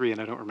 he did 3,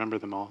 and I don't remember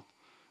them all.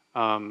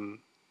 Looking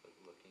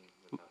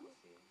without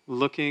seeing.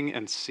 Looking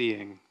and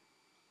seeing.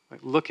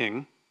 Like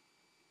looking,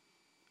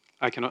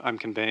 I'm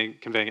conveying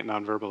it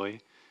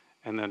non-verbally,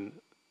 and then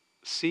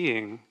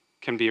seeing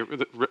can be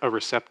a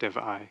receptive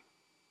eye.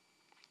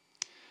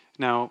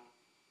 Now,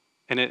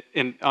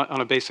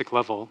 on a basic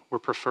level, we're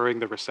preferring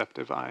the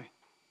receptive eye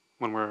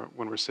when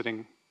we're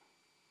sitting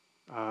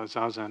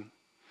zazen.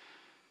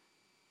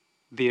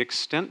 The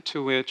extent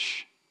to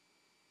which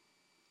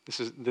this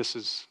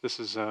is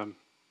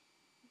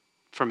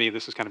for me,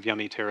 this is kind of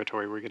yummy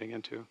territory we're getting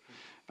into.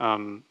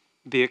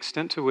 The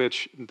extent to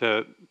which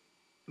the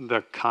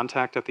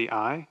contact at the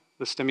eye,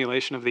 the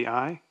stimulation of the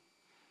eye,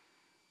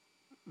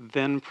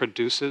 then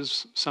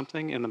produces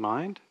something in the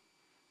mind,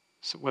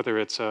 so whether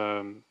it's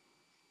a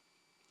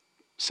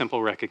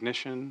simple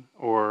recognition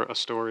or a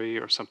story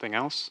or something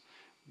else,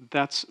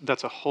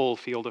 that's a whole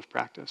field of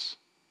practice.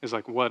 Is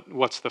like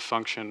what's the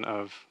function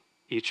of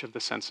each of the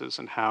senses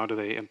and how do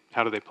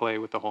they play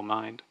with the whole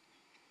mind?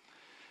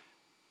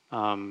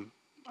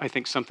 I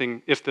think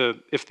if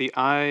the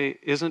eye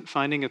isn't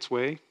finding its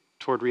way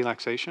toward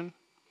relaxation,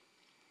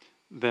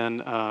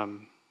 then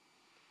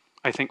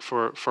I think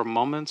for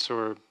moments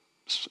or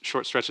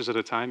short stretches at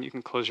a time, you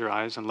can close your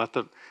eyes and let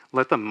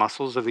the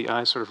muscles of the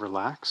eye sort of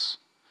relax.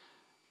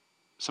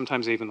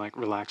 Sometimes even like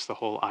relax the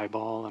whole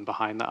eyeball and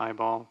behind the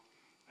eyeball,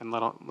 and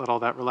let all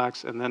that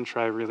relax, and then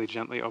try really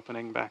gently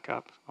opening back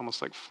up,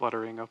 almost like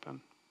fluttering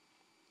open.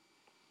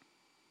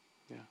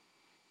 Yeah.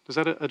 Does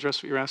that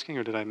address what you're asking,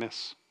 or did I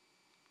miss?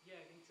 Yeah,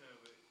 I think so.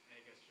 But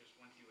I guess just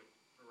once you would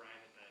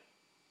arrive at that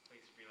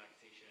place of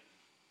relaxation,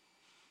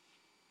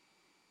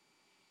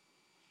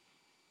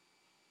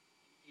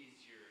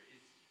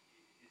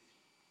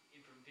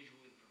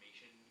 visual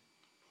information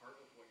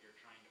part of what you're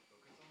trying to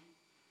focus on?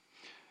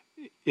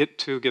 It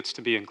too gets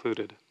to be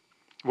included.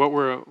 What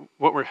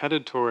we're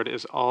headed toward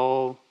is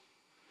all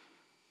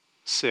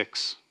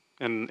six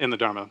in the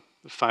Dharma,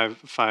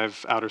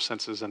 five outer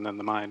senses, and then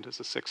the mind is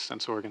the sixth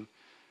sense organ.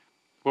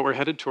 What we're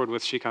headed toward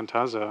with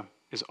Shikantaza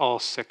is all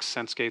six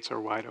sense gates are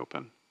wide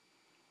open,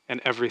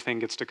 and everything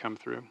gets to come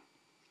through,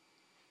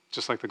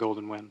 just like the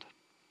golden wind.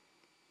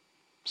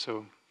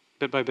 So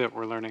bit by bit,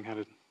 we're learning how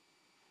to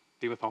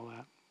be with all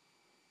that.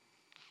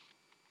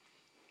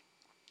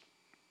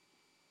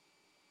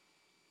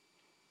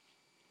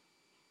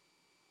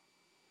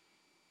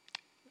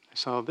 I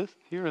saw this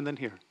here and then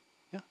here.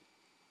 Yeah?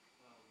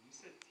 You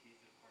said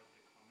teeth are part of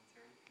the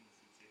commentary from the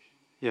sensation.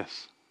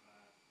 Yes.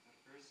 At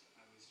first,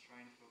 I was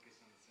trying to focus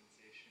on the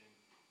sensation,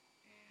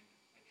 and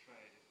I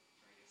tried,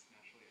 or I guess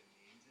naturally I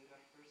named it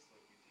at first,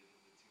 like we did in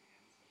the two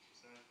hands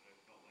exercise, but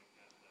I felt like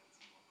that led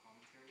to more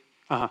commentary.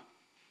 Uh-huh.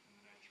 And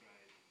then I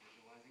tried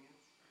visualizing it.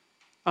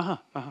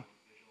 Uh-huh. Uh-huh.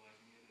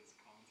 Visualizing it as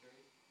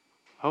commentary.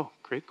 Oh,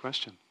 great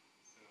question.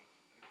 So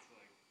it's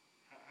like,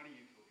 how do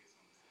you focus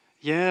on this?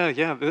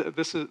 Yeah.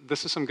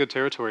 This is some good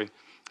territory.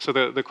 So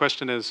the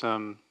question is,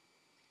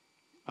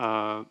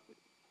 more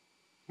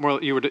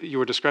you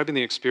were describing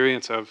the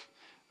experience of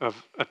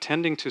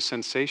attending to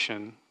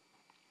sensation,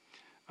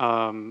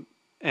 and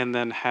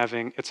then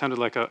having it sounded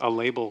like a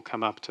label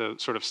come up to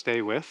sort of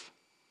stay with.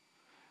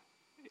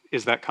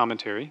 Is that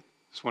commentary?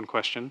 That's one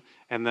question.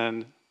 And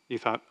then you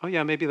thought, oh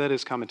yeah, maybe that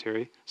is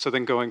commentary. So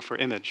then going for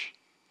image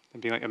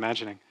and being like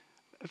imagining.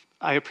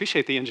 I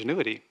appreciate the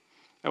ingenuity.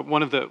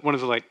 One of the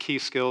like key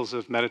skills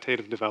of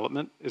meditative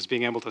development is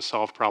being able to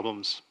solve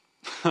problems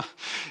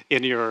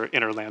in your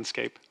inner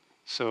landscape.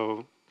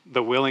 So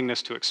the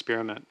willingness to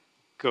experiment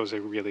goes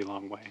a really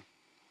long way.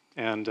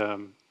 And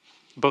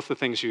both the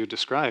things you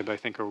describe, I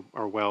think,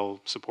 are well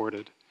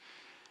supported.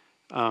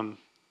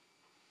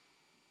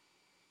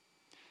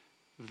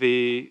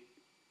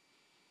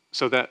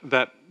 So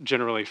that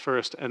generally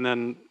first, and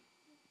then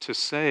to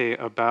say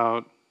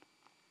about,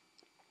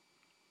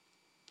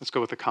 let's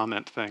go with the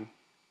comment thing.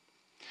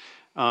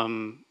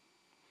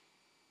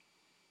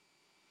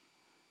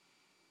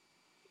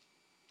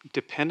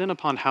 Dependent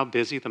upon how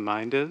busy the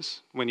mind is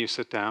when you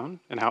sit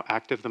down and how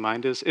active the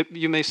mind is,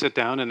 you may sit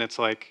down and it's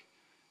like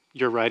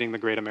you're writing the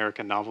great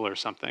American novel or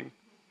something.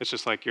 It's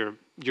just like you're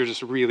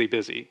just really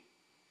busy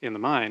in the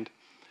mind.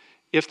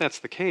 If that's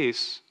the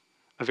case,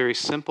 a very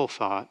simple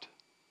thought,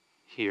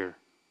 here,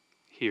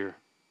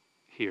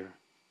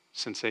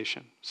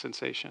 sensation,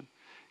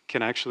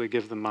 can actually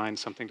give the mind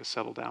something to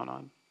settle down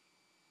on,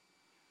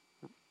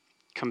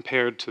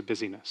 compared to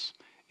busyness.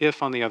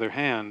 If, on the other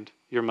hand,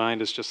 your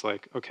mind is just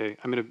like, okay,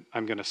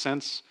 I'm gonna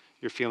sense,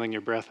 you're feeling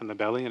your breath in the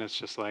belly, and it's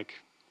just like,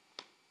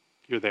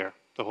 you're there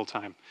the whole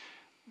time.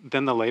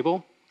 Then the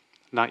label,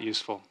 not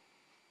useful.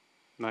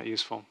 In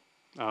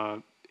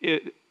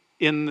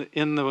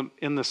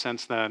the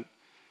sense that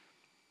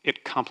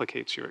it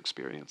complicates your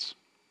experience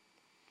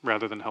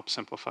rather than help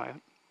simplify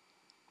it.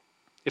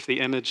 If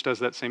the image does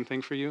that same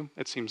thing for you,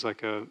 it seems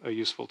like a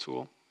useful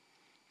tool.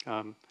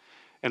 And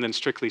then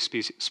strictly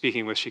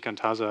speaking with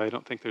Shikantaza, I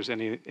don't think there's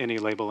any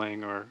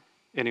labeling or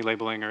any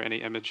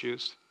image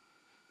used.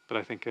 But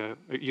I think a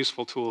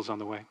useful tool is on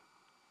the way.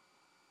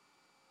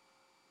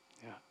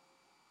 Yeah.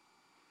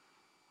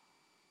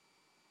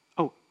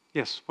 Oh,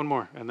 yes, one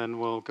more, and then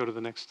we'll go to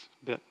the next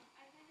bit.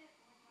 I find it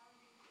more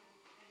challenging to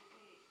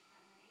meditate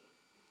at night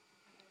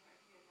because I start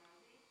to get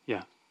drowsy.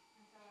 Yeah.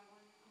 And so I'm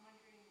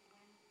wondering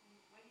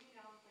when do you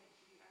know if like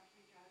you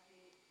actually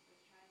drowsy,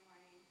 let's try in the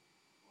morning,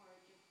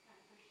 or just kind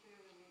of push through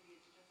and maybe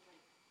it's just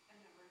like an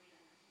aversion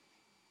or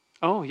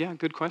something. Oh, yeah,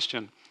 good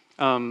question.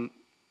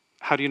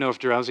 How do you know if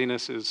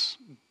drowsiness is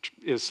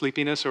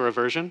sleepiness or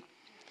aversion?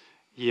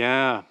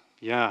 Yeah.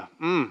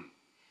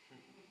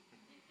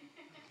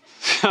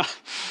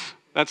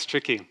 That's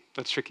tricky.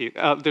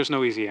 There's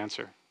no easy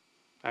answer,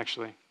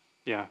 actually.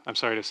 Yeah, I'm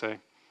sorry to say.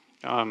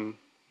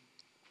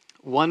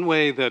 One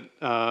way that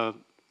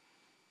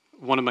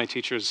one of my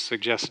teachers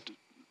suggests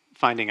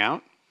finding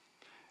out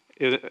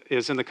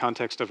is in the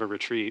context of a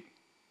retreat.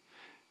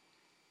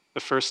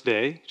 The first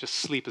day, just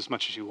sleep as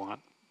much as you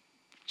want.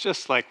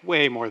 Just like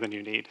way more than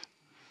you need.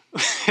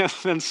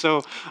 And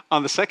so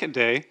on the second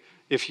day,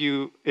 if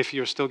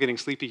you're still getting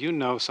sleepy, you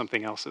know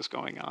something else is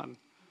going on.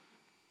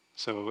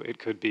 So it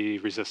could be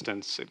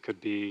resistance, it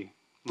could be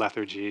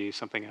lethargy,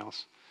 something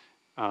else.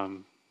 But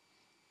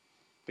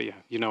yeah,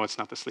 you know it's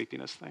not the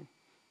sleepiness thing.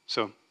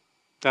 So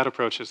that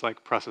approach is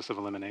like process of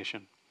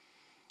elimination.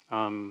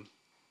 In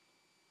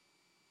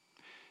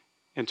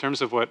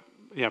terms of what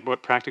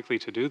practically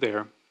to do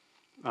there,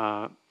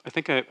 I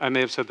think I may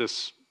have said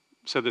this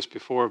said this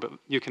before, but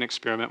you can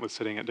experiment with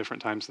sitting at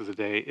different times of the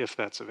day if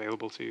that's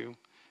available to you.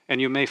 And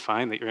you may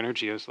find that your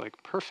energy is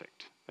like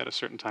perfect at a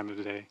certain time of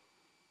the day.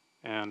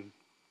 And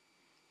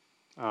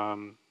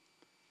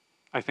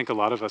I think a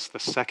lot of us, the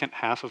second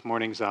half of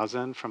morning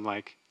zazen from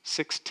like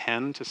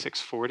 6:10 to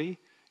 6:40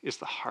 is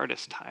the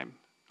hardest time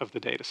of the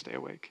day to stay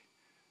awake.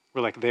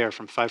 We're like there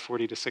from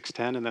 5:40 to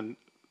 6:10, and then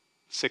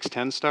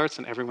 6:10 starts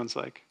and everyone's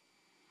like,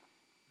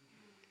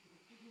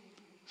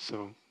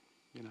 so,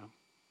 you know,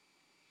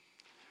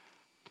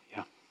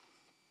 yeah.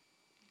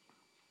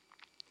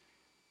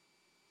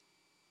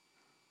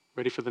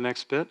 Ready for the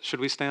next bit?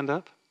 Should we stand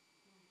up?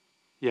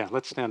 Yeah,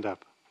 let's stand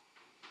up.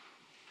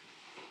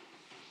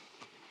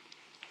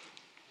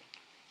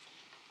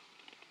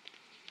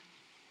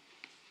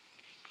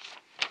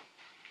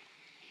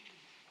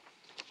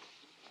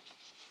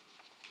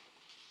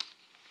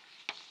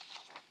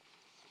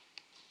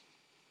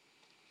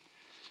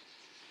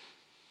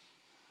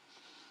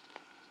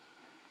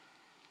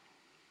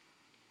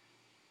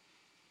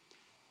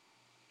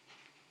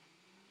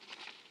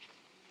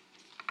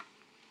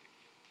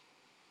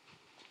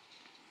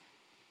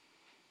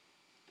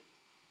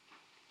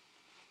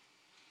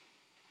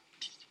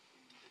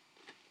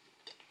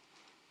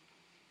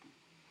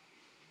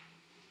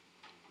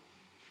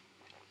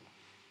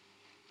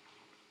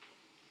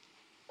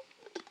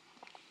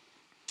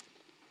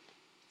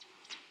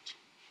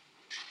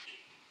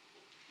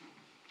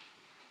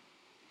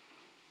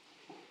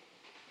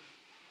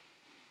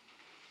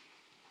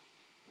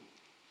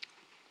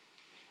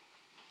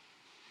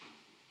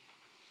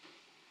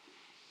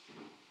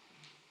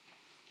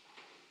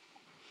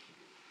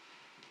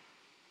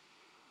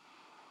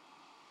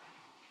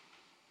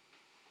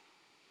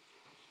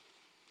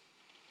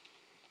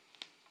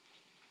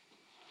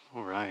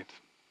 All right.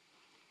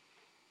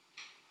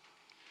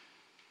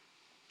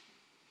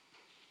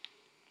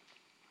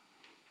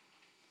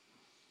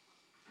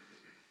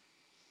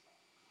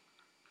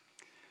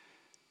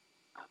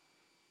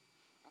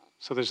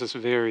 So there's this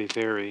very,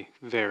 very,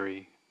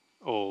 very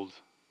old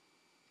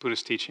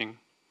Buddhist teaching.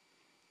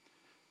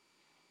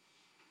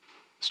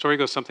 The story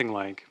goes something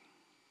like,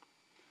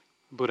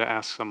 Buddha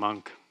asks a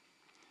monk,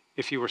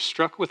 if you were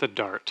struck with a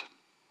dart,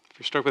 if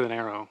you're struck with an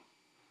arrow,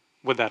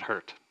 would that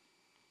hurt?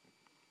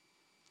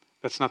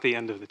 That's not the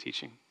end of the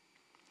teaching.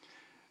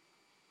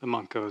 The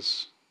monk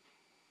goes,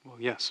 well,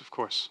 yes, of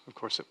course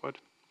it would.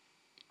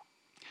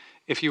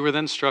 If you were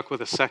then struck with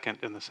a second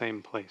in the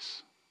same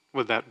place,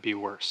 would that be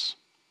worse?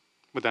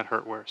 Would that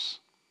hurt worse?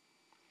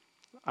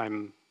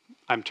 I'm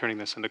turning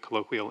this into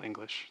colloquial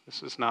English.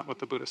 This is not what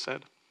the Buddha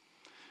said.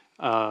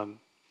 And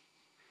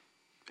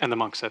the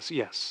monk says,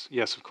 yes,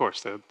 of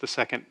course, the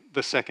second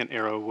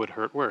arrow would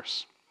hurt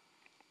worse.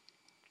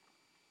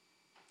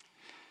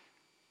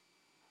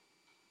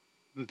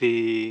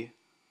 The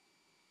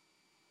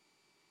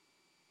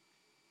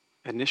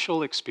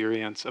initial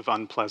experience of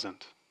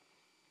unpleasant,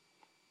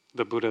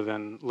 the Buddha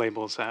then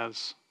labels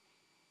as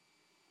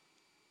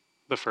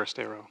the first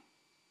arrow.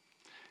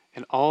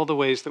 And all the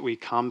ways that we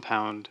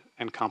compound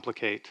and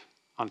complicate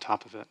on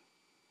top of it,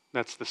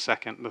 that's the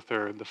second, the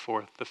third, the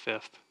fourth, the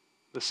fifth,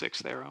 the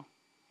sixth arrow.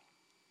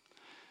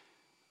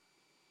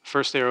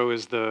 First arrow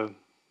is the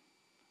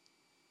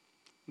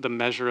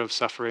measure of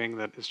suffering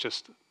that is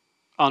just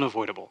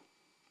unavoidable.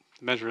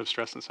 The measure of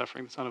stress and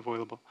suffering that's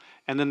unavoidable.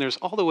 And then there's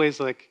all the ways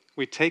like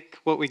we take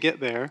what we get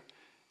there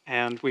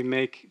and we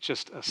make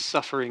just a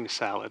suffering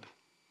salad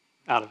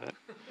out of it.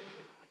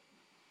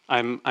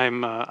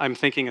 I'm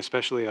thinking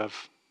especially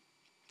of,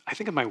 I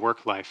think of my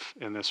work life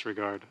in this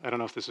regard. I don't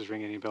know if this is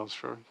ringing any bells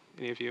for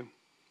any of you.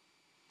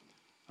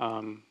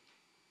 But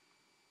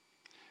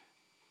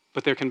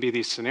there can be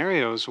these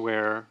scenarios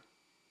where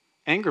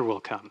anger will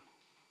come.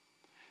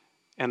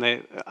 And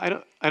I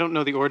don't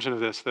know the origin of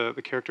this, the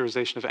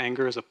characterization of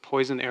anger as a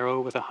poison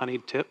arrow with a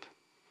honeyed tip.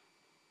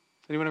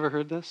 Anyone ever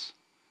heard this?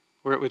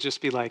 Where it would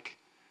just be like,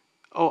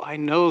 oh, I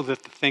know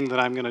that the thing that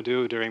I'm going to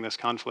do during this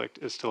conflict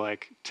is to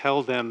like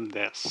tell them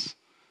this.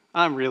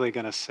 I'm really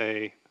going to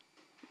say,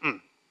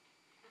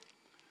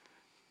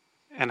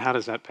 And how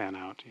does that pan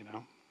out, you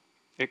know?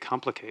 It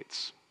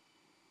complicates.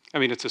 I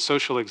mean, it's a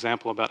social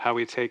example about how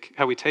we take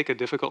a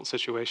difficult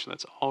situation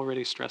that's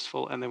already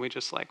stressful and then we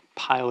just like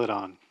pile it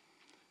on.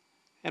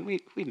 And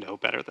we know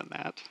better than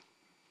that,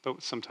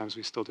 but sometimes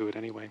we still do it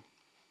anyway.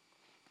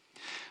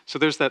 So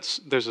there's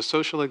a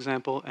social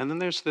example, and then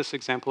there's this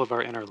example of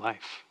our inner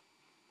life.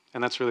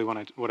 And that's really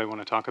what I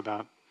want to talk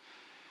about,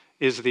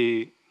 is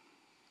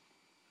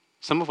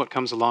some of what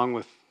comes along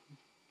with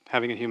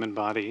having a human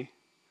body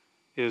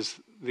is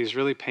these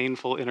really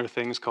painful inner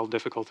things called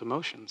difficult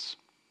emotions.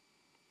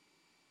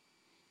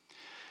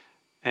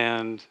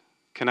 And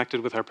connected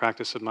with our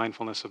practice of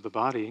mindfulness of the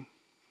body,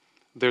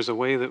 there's a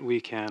way that we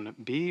can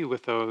be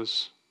with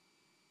those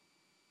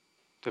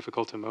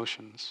difficult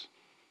emotions,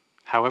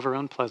 however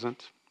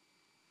unpleasant.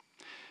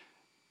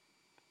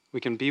 We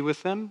can be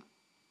with them,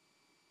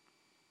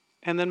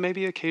 and then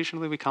maybe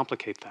occasionally we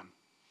complicate them.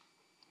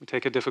 We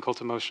take a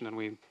difficult emotion and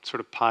we sort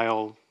of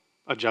pile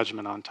a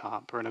judgment on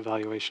top, or an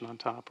evaluation on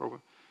top,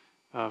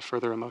 or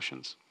further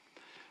emotions.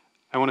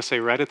 I want to say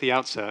right at the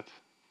outset,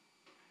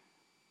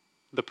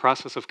 the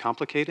process of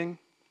complicating,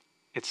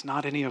 it's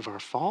not any of our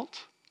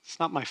fault. It's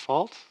not my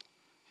fault,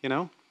 you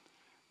know?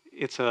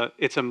 It's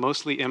a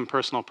mostly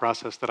impersonal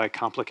process that I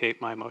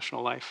complicate my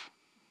emotional life.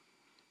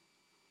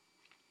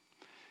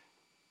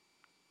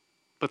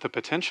 But the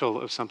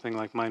potential of something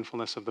like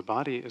mindfulness of the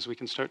body is we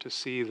can start to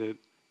see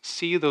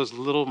those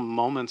little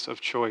moments of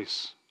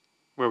choice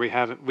where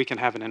we can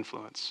have an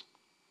influence.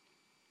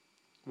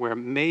 Where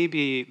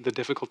maybe the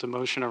difficult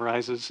emotion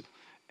arises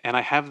and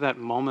I have that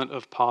moment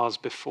of pause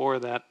before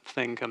that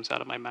thing comes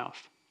out of my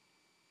mouth.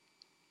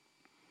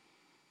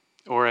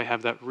 Or I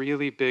have that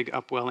really big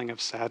upwelling of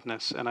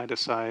sadness and I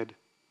decide,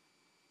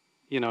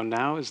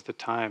 now is the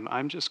time.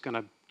 I'm just going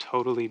to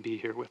totally be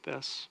here with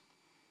this.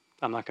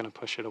 I'm not going to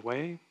push it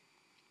away.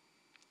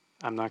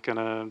 I'm not going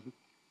to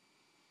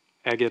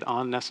egg it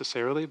on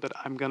necessarily, but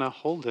I'm going to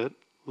hold it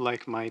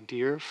like my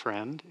dear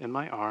friend in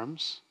my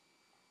arms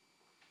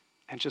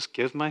and just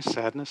give my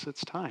sadness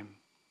its time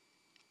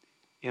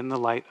in the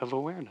light of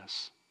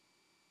awareness.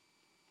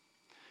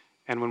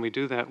 And when we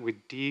do that, we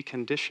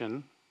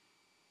decondition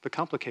the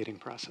complicating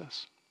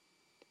process,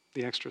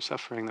 the extra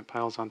suffering that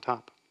piles on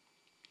top.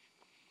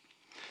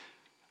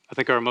 I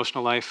think our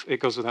emotional life, it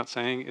goes without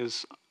saying,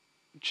 is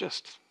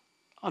just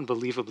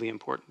unbelievably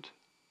important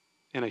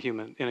in a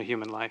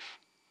human life.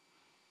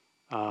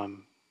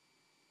 The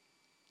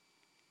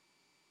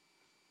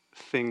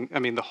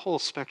whole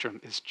spectrum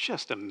is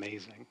just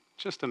amazing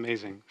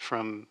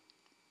from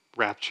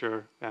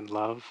rapture and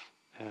love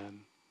and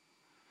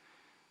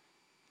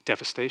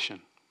devastation.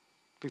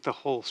 Like the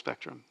whole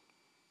spectrum.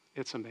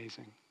 It's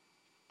amazing.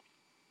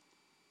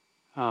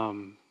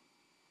 Part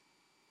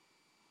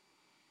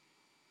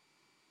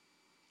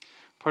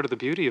of the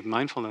beauty of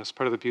mindfulness,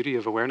 part of the beauty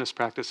of awareness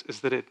practice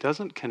is that it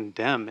doesn't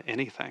condemn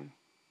anything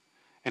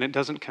and it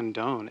doesn't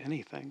condone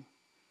anything.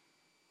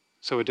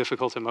 So a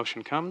difficult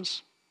emotion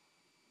comes,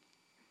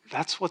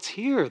 that's what's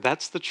here.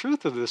 That's the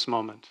truth of this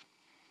moment.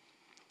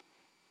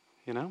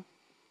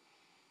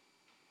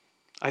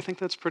 I think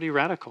that's pretty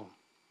radical.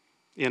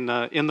 In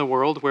the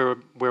world where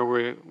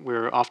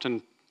we're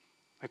often,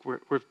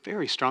 we're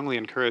very strongly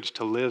encouraged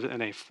to live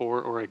in a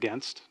for or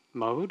against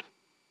mode.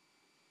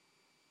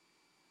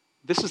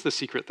 This is the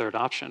secret third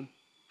option,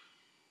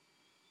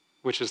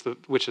 which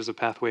is a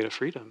pathway to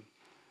freedom,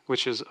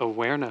 which is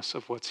awareness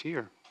of what's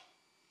here.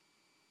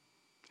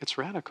 It's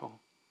radical.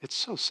 It's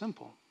so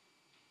simple.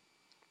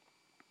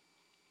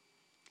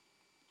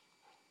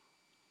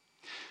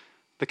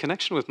 The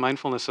connection with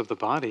mindfulness of the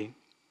body,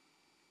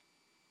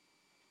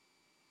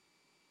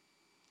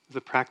 the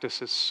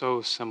practice is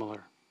so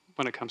similar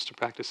when it comes to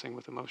practicing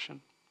with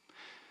emotion.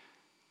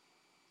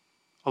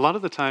 A lot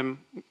of the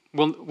time,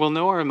 we'll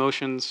know our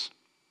emotions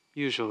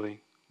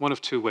usually one of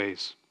two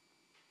ways.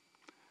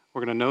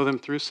 We're going to know them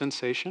through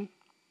sensation.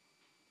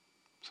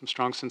 Some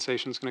strong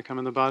sensation is going to come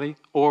in the body.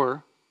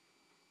 Or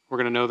we're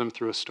going to know them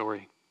through a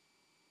story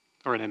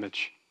or an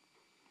image.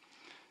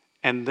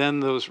 And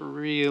then those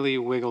really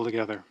wiggle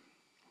together.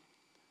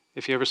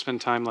 If you ever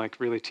spend time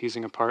really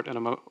teasing apart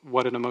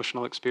what an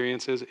emotional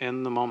experience is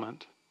in the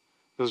moment,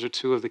 those are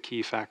two of the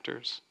key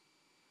factors.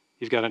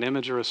 You've got an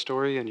image or a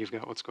story, and you've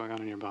got what's going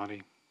on in your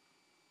body.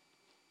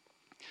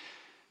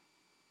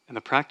 And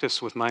the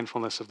practice with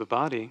mindfulness of the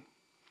body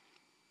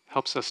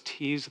helps us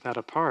tease that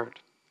apart.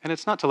 And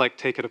it's not to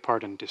take it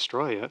apart and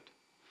destroy it.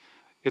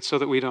 It's so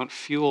that we don't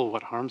fuel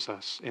what harms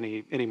us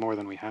any more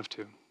than we have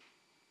to.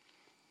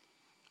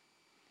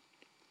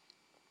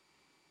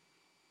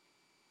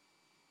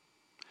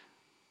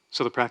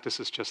 So the practice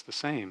is just the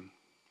same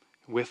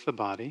with the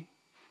body.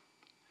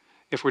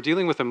 If we're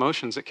dealing with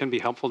emotions, it can be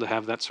helpful to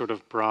have that sort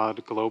of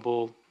broad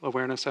global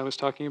awareness I was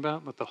talking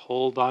about, with the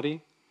whole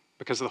body,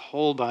 because the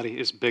whole body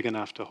is big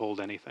enough to hold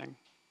anything.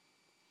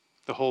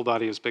 The whole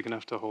body is big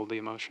enough to hold the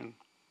emotion.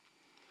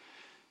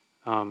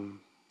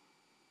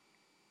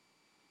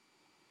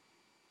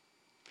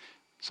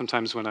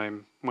 Sometimes when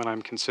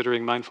I'm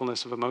considering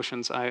mindfulness of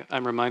emotions,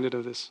 I'm reminded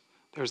of this.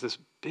 There's this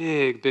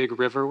big, big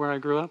river where I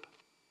grew up.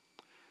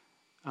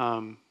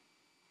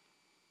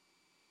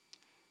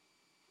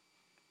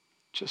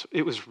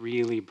 It was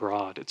really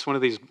broad. It's one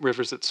of these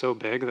rivers that's so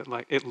big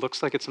that it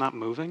looks like it's not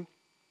moving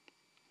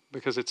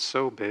because it's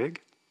so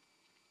big.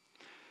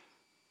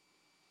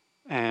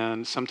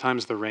 And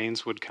sometimes the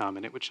rains would come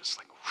and it would just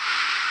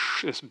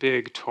whoosh, this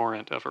big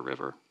torrent of a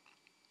river.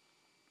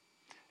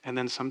 And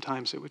then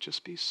sometimes it would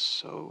just be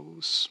so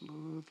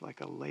smooth like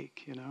a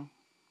lake,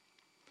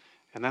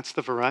 And that's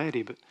the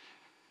variety, but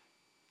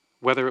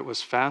whether it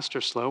was fast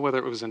or slow, whether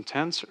it was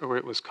intense or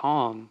it was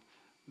calm,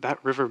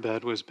 that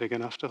riverbed was big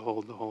enough to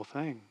hold the whole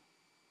thing.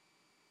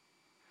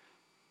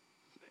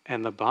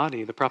 And the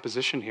body, the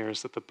proposition here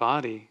is that the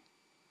body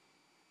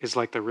is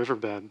like the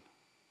riverbed,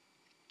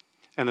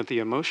 and that the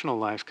emotional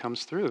life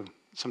comes through.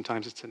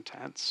 Sometimes it's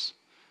intense,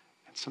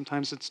 and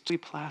sometimes it's too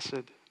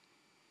placid.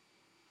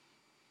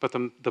 But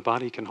the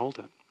body can hold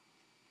it.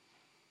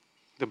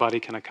 The body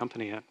can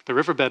accompany it. The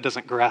riverbed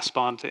doesn't grasp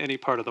onto any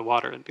part of the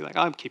water and be like,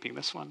 I'm keeping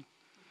this one.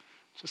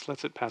 Just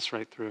lets it pass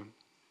right through.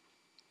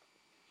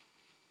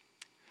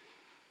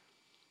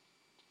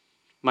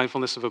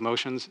 mindfulness of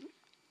emotions,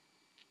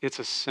 it's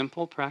a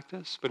simple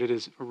practice, but it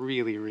is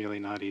really, really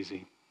not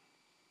easy.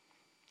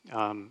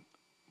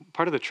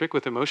 Part of the trick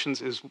with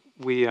emotions is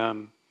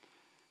they're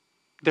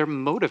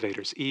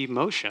motivators.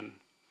 Emotion,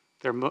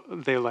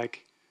 they're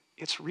like,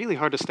 it's really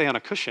hard to stay on a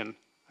cushion.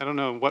 I don't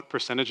know what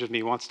percentage of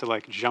me wants to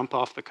like jump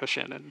off the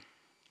cushion and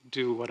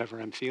do whatever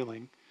I'm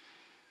feeling.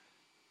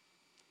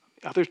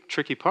 The other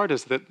tricky part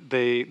is that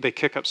they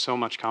kick up so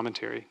much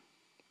commentary.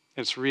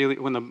 It's really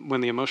when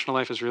the emotional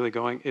life is really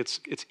going, it's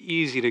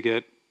easy to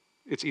get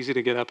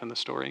up in the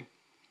story.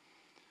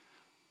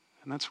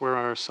 And that's where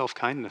our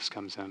self-kindness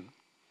comes in.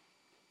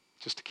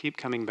 Just to keep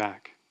coming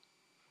back.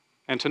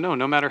 And to know,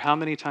 no matter how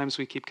many times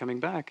we keep coming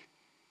back,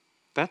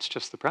 that's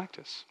just the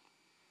practice.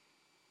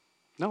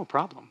 No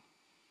problem.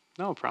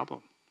 No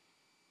problem.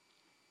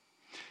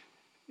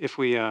 If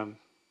we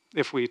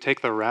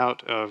take the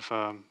route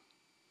of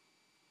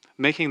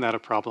making that a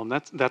problem,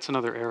 that's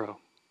another arrow.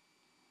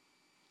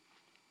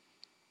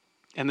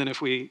 And then if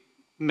we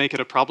make it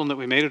a problem that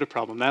we made it a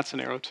problem, that's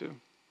an arrow too.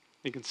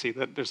 You can see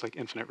that there's like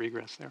infinite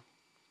regress there.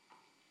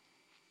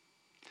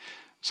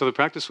 So the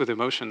practice with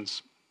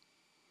emotions,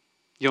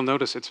 you'll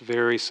notice it's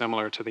very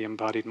similar to the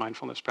embodied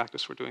mindfulness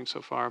practice we're doing so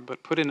far,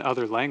 but put in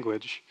other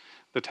language,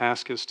 the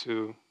task is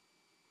to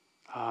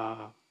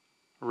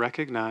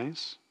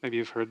recognize, maybe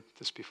you've heard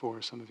this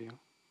before, some of you,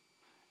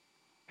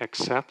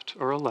 accept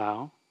or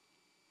allow,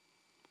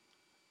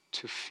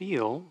 to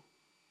feel,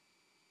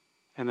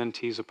 and then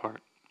tease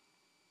apart.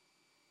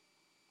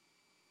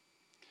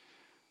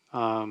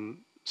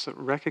 So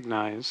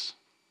recognize,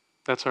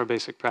 that's our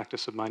basic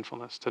practice of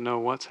mindfulness, to know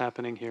what's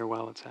happening here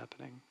while it's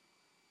happening.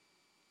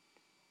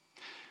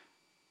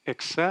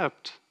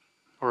 Accept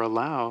or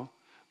allow,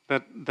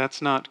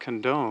 that's not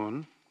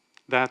condone,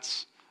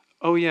 that's,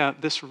 oh yeah,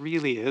 this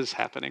really is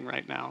happening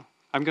right now.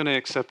 I'm going to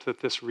accept that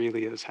this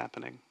really is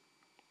happening.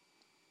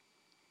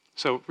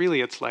 So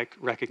really it's like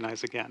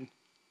recognize again,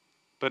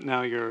 but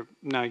now you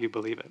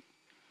believe it.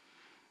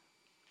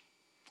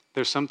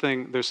 There's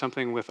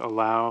something with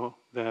allow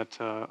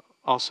that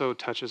also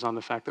touches on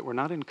the fact that we're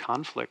not in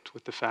conflict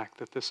with the fact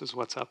that this is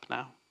what's up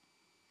now.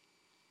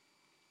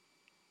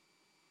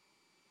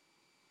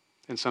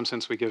 In some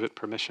sense, we give it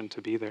permission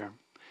to be there.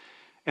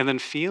 And then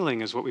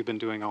feeling is what we've been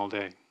doing all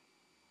day.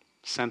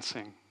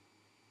 Sensing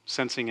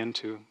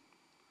into.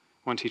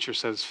 One teacher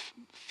says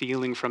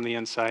feeling from the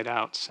inside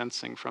out,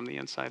 sensing from the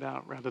inside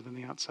out rather than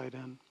the outside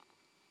in.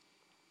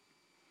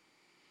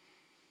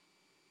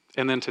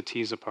 And then to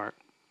tease apart.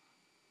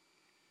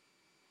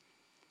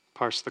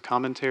 Parse the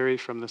commentary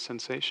from the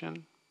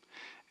sensation.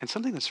 And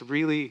something that's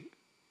really,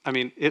 I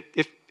mean,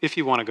 if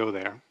you want to go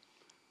there,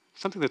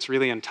 something that's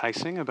really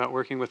enticing about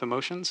working with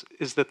emotions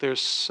is that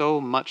there's so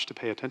much to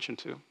pay attention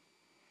to.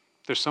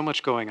 There's so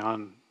much going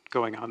on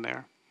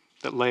there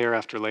that layer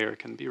after layer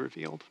can be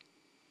revealed.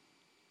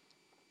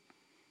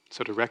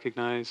 So to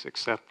recognize,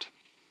 accept,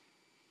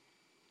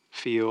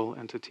 feel,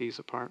 and to tease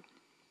apart.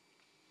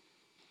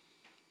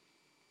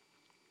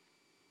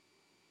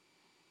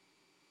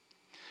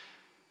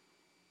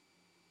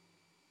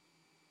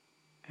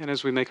 And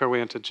as we make our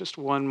way into just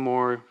one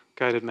more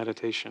guided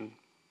meditation,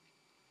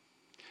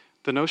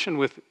 the notion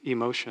with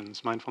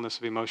emotions, mindfulness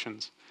of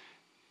emotions,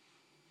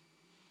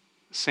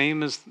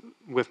 same as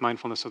with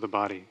mindfulness of the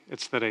body.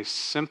 It's that a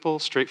simple,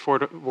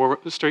 straightforward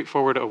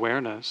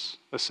awareness,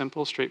 a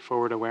simple,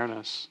 straightforward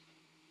awareness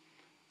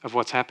of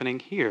what's happening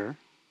here,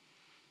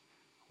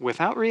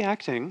 without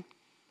reacting,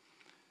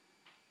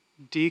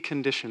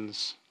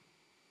 deconditions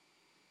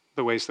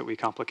the ways that we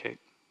complicate.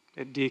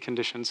 It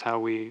deconditions how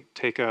we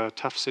take a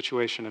tough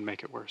situation and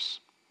make it worse.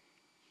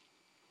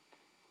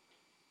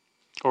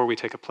 Or we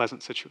take a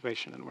pleasant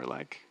situation and we're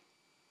like,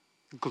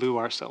 glue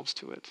ourselves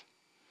to it.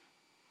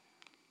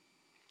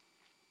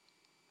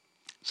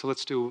 So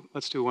let's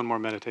do one more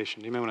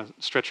meditation. You may want to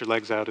stretch your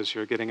legs out as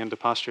you're getting into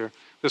posture.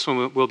 This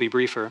one will be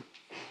briefer,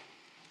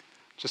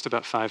 just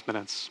about 5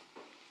 minutes.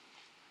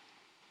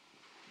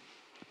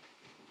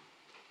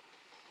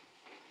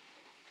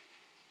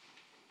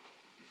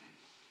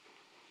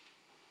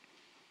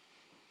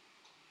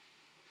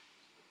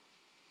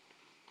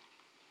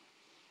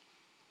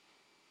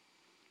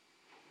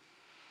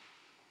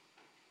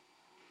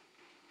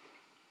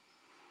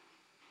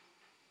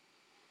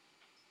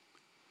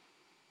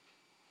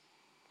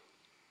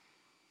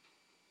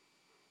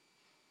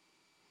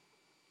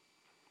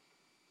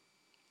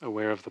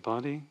 Aware of the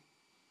body.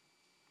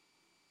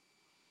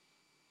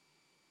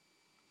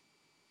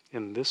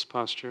 In this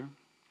posture,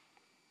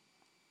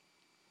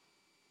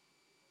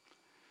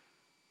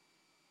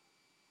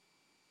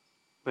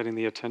 letting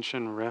the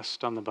attention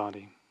rest on the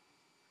body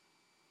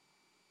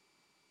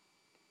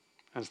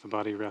as the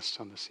body rests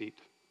on the seat.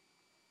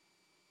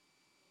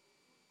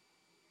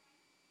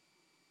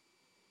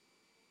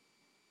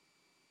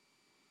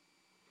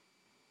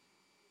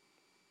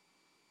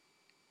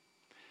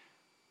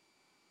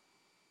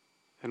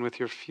 And with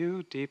your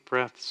few deep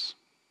breaths,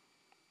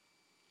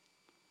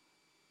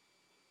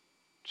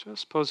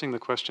 just posing the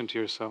question to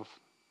yourself,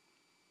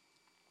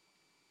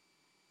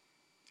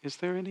 is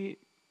there any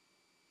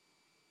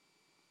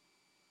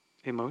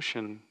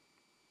emotion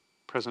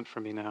present for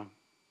me now?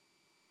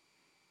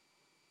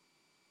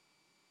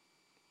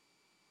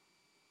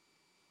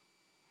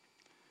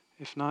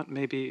 If not,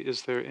 maybe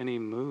is there any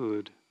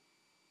mood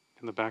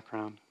in the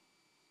background?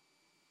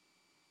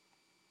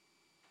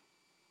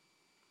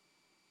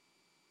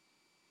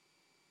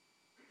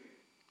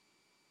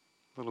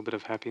 A little bit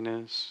of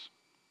happiness,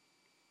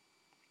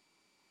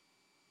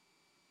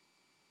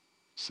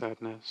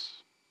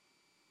 sadness,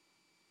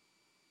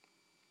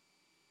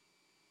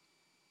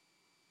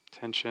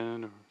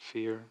 tension or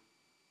fear.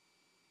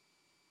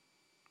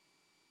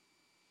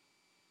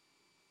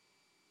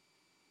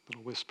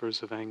 Little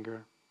whispers of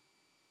anger.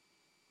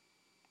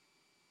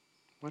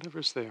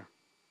 Whatever's there.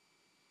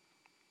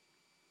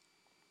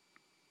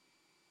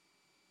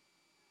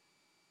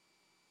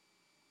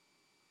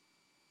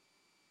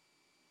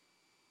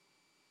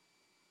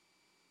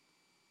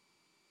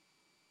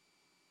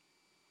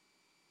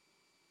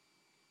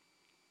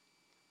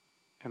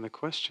 And the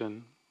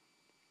question,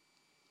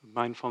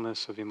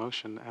 mindfulness of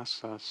emotion,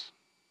 asks us,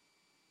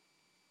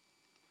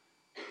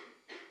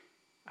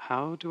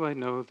 how do I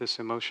know this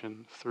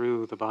emotion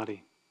through the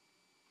body?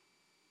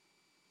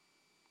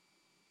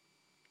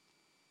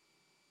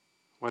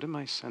 What am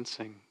I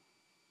sensing?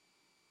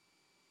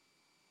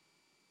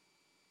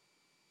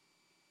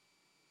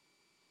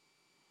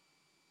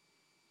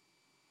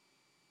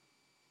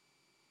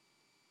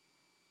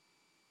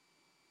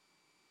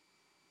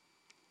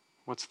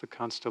 What's the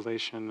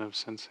constellation of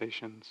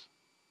sensations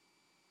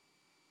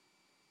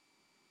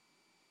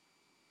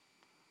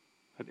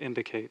that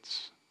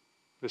indicates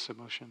this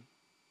emotion?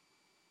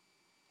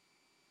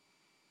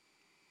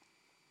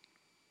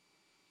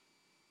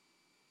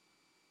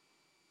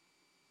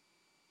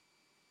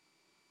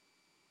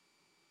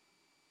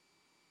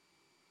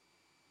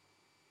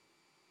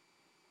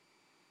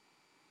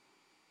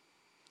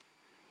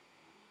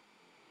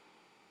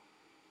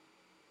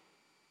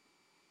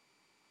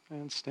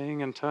 And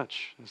staying in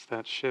touch as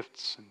that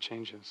shifts and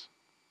changes.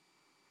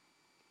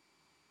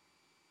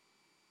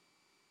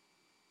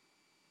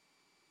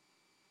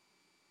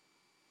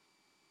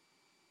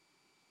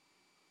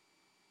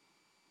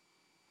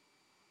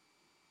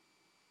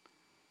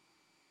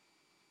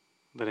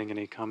 Letting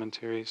any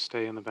commentary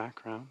stay in the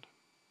background.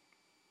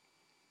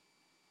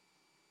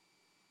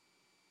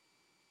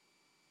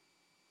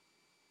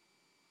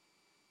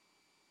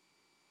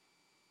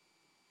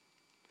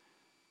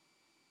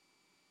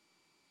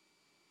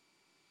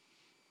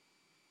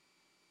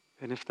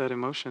 And if that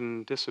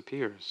emotion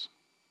disappears,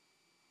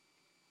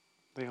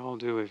 they all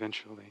do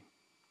eventually,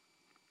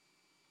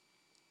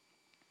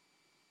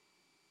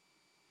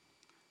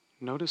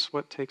 notice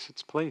what takes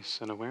its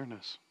place in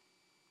awareness.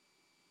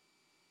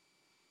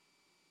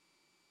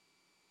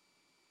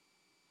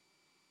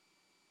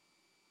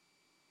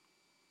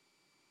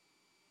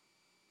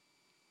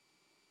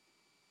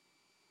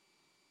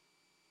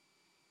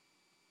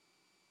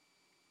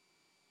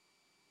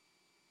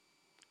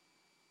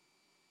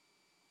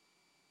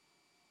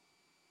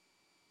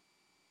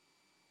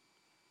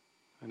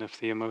 And if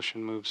the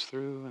emotion moves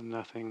through and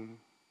nothing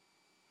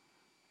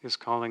is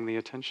calling the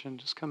attention,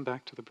 just come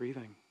back to the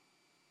breathing.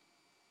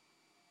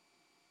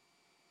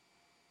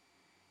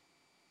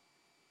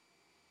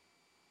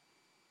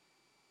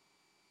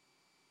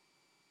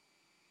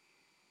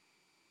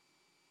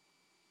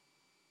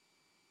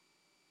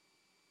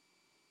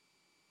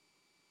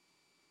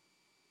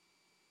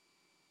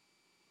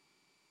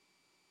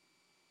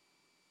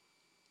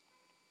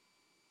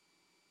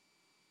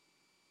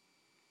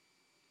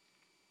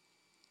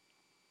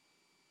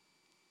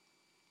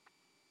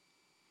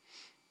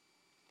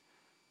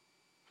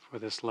 For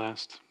this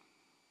last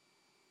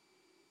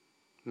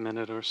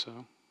minute or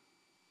so,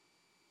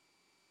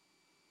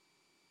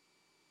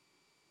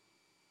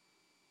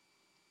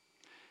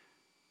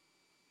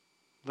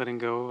 letting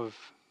go of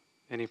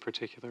any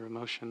particular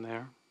emotion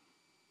there.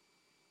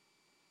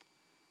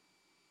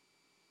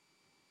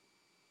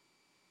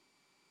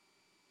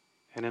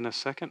 And in a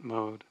second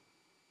mode,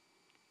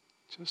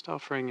 just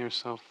offering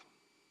yourself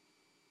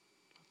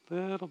a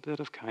little bit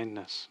of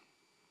kindness.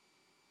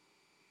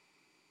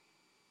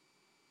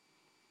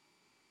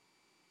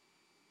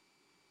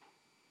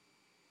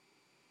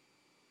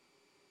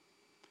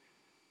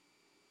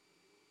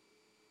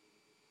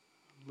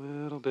 A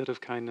little bit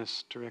of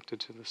kindness directed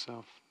to the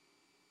self.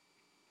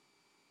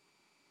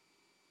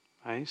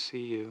 I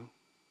see you.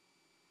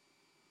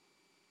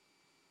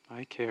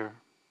 I care.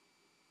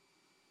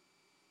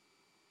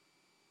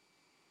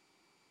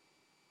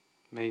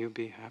 May you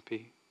be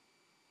happy.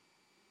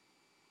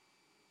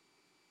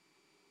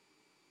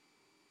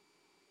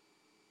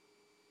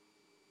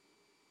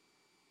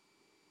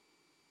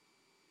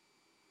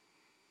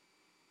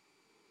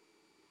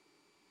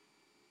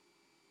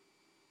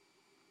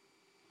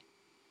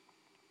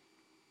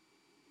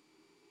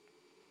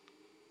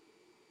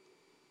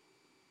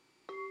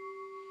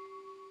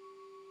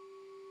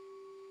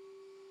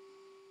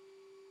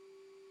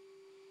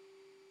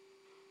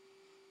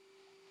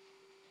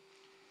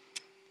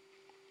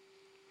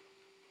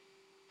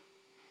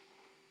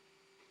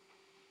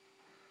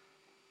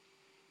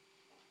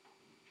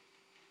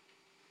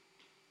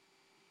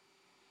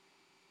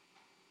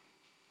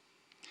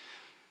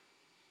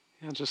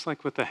 Yeah, just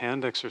like with the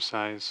hand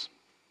exercise,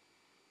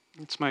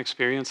 it's my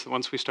experience that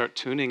once we start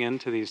tuning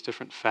into these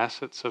different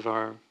facets of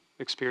our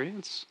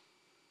experience,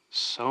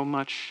 so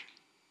much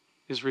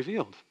is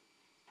revealed.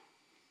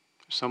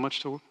 There's so much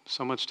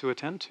to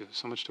attend to,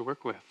 so much to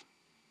work with.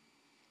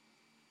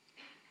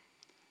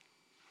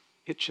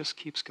 It just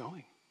keeps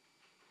going.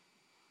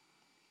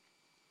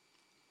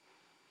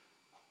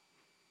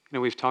 You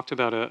know, we've talked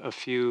about a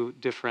few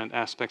different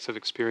aspects of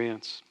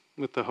experience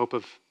with the hope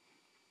of,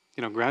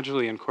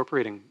 gradually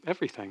incorporating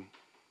everything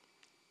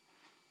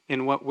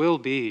in what will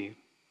be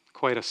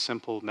quite a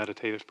simple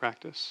meditative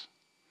practice,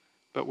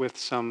 but with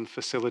some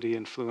facility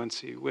and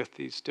fluency with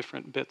these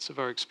different bits of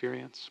our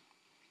experience.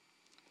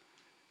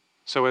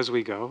 So as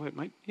we go, it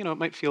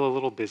might feel a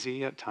little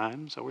busy at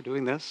times. Oh, we're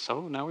doing this.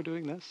 So now we're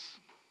doing this.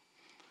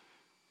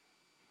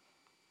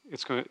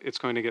 It's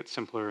going to get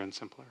simpler and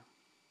simpler.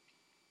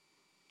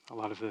 A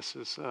lot of this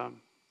is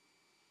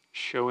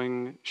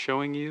showing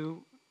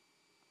you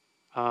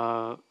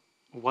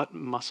what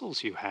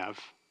muscles you have,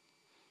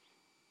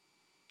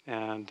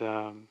 and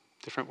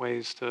different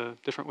ways to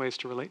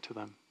relate to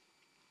them.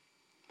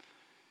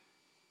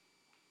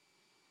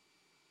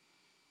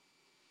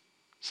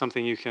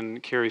 Something you can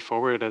carry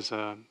forward as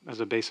a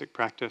basic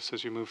practice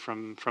as you move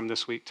from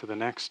this week to the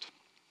next.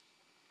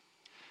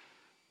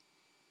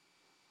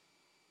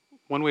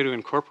 One way to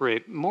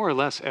incorporate more or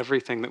less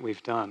everything that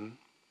we've done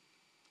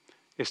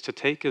is to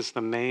take as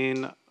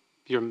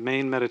your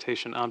main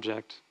meditation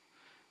object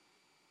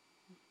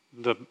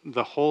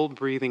the whole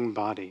breathing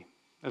body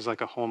as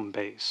like a home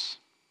base.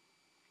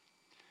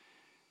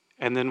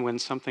 And then when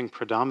something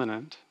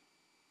predominant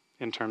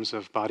in terms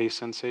of body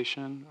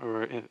sensation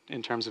or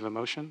in terms of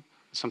emotion,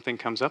 something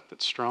comes up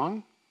that's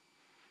strong,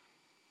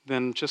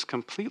 then just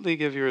completely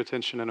give your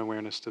attention and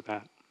awareness to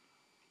that.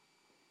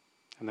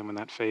 And then when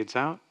that fades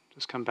out,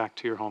 just come back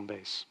to your home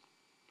base.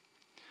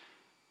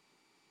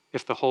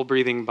 If the whole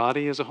breathing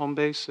body is a home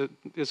base, it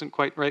isn't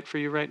quite right for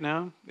you right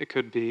now. It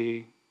could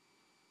be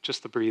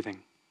just the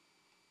breathing.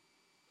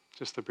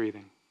 Just the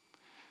breathing.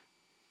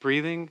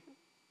 Breathing,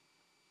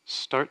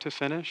 start to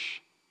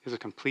finish, is a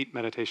complete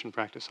meditation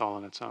practice all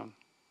on its own.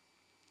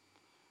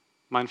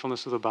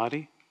 Mindfulness of the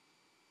body,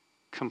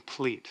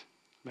 complete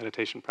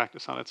meditation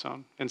practice on its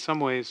own. In some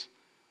ways,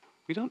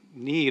 we don't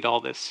need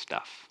all this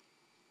stuff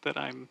that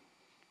I'm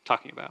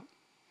talking about.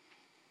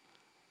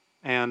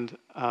 And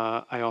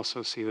I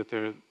also see that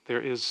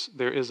there is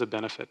a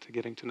benefit to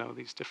getting to know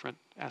these different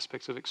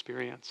aspects of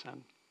experience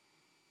and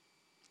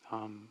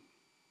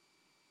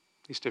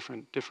these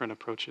different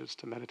approaches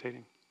to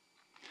meditating.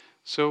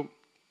 So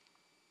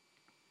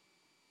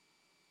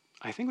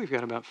I think we've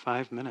got about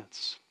 5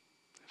 minutes.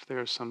 If there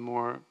are some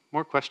more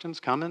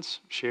questions, comments,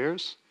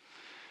 shares.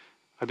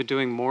 I've been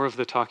doing more of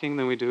the talking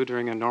than we do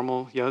during a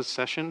normal Yuz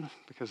session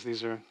because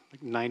these are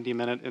like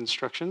 90-minute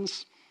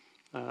instructions.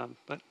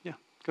 But yeah,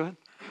 go ahead.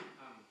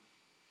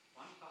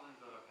 One challenge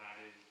that I've had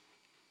is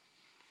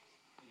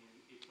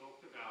you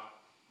talked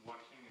about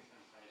watching a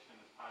sensation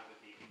as part of the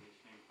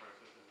deconditioning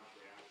process and not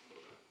reacting to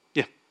it.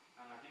 Yeah.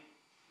 And I think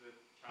the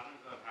challenge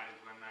that I've had is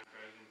when that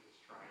goes into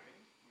striving,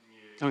 when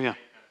you Oh, yeah.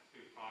 take that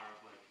too far of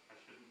like, I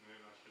shouldn't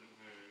move.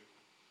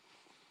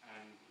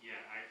 And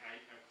yeah, I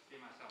see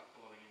myself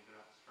falling into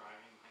that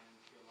striving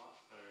tendency a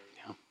lot. So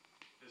Yeah.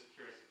 just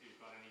curious if you've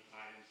got any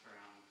guidance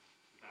around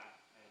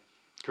that edge.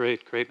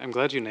 Great. I'm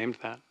glad you named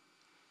that.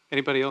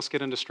 Anybody else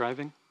get into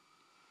striving?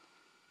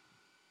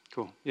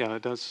 Cool. Yeah,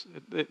 it does.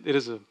 It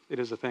is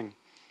a thing.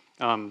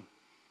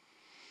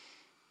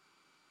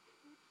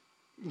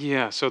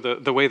 Yeah. So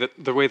the way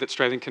that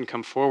striving can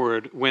come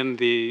forward when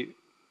the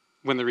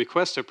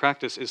request of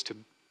practice is to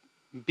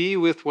be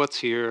with what's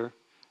here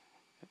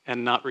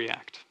and not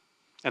react,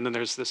 and then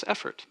there's this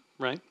effort,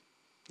 right?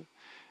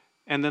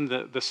 And then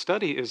the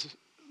study is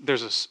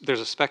there's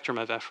a spectrum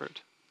of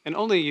effort, and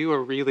only you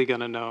are really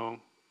going to know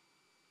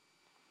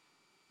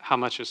how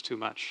much is too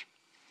much.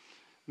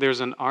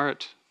 There's an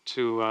art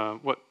to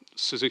what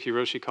Suzuki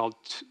Roshi called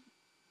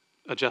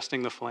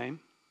adjusting the flame,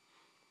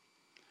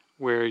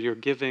 where you're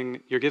giving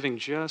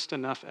just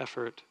enough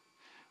effort.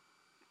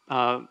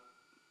 The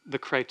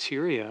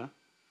criteria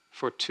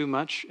for too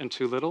much and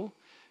too little,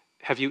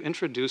 have you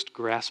introduced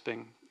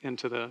grasping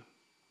into the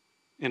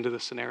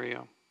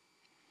scenario?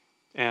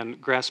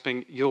 And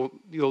grasping,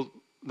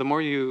 the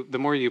more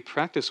you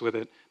practice with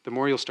it, the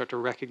more you'll start to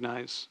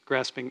recognize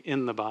grasping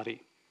in the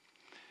body.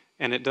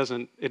 And it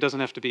doesn't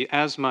have to be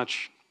as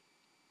much.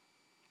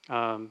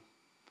 Not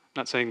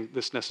saying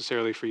this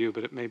necessarily for you,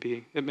 but it may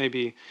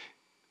be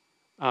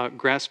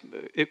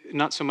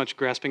not so much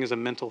grasping as a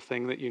mental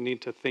thing that you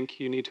need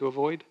to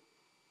avoid.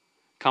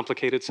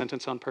 Complicated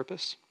sentence on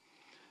purpose,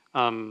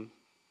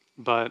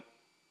 but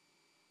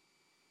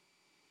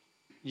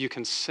you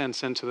can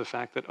sense into the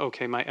fact that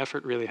okay, my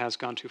effort really has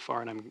gone too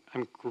far, and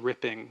I'm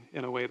gripping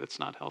in a way that's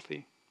not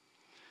healthy.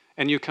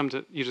 And you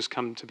just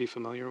come to be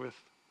familiar with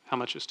how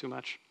much is too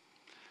much.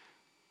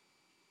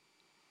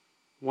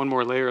 One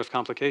more layer of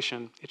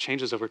complication, it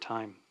changes over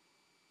time.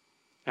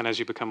 And as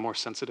you become more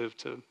sensitive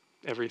to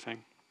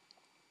everything.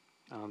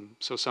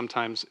 So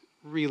sometimes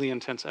really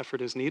intense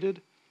effort is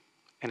needed,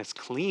 and it's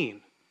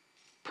clean,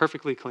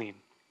 perfectly clean,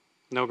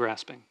 no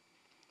grasping.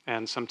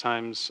 And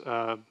sometimes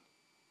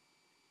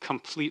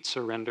complete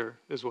surrender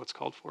is what's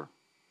called for,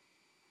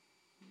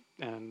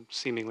 and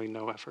seemingly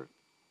no effort.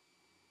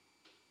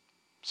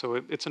 So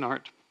it's an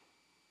art.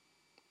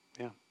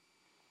 Yeah.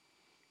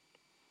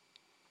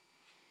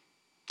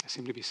 I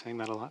seem to be saying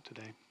that a lot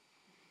today.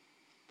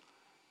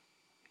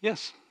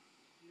 Yes?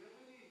 Do you have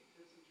any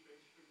tips and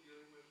tricks for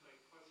dealing with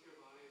like parts of your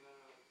body that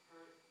are like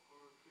hurt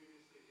or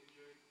previously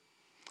injured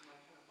and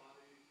that kind of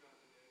bother you throughout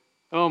the day?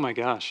 Oh my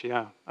gosh,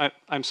 yeah.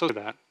 I'm so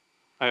bad.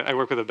 I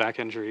work with a back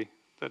injury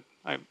that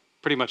I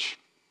pretty much,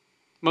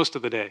 most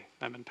of the day,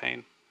 I'm in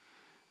pain.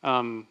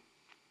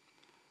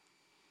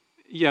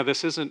 Yeah,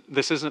 this isn't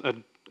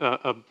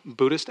a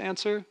Buddhist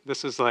answer.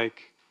 This is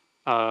like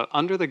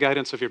under the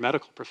guidance of your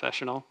medical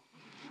professional,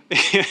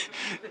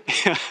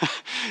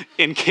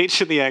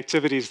 engage in the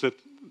activities that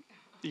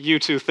you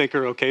two think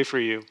are okay for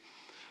you.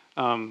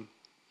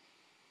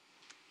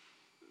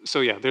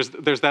 So yeah,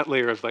 there's that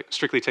layer of like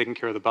strictly taking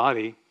care of the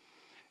body.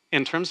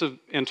 In terms of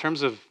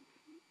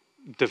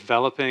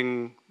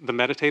developing the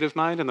meditative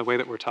mind in the way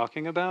that we're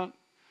talking about,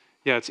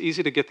 yeah, it's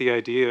easy to get the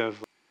idea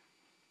of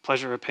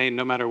pleasure or pain,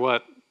 no matter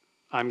what,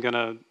 I'm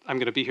gonna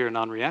be here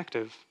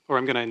non-reactive, or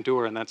I'm gonna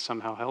endure, and that's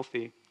somehow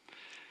healthy.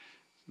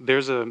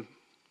 To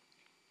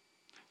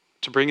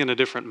bring in a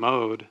different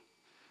mode,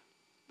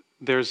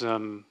 there's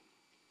a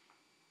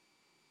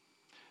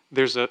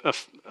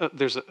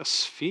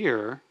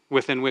sphere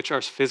within which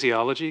our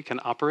physiology can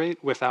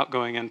operate without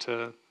going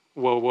into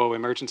whoa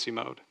emergency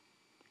mode.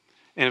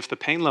 And if the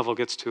pain level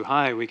gets too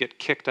high, we get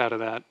kicked out of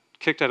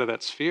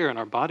that sphere, and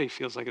our body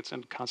feels like it's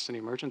in constant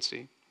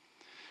emergency.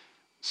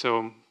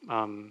 So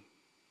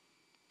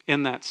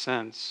in that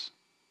sense,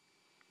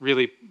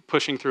 really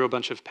pushing through a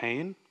bunch of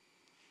pain,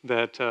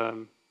 that's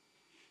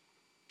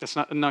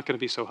not going to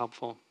be so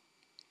helpful.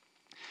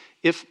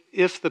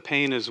 If the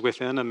pain is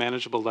within a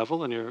manageable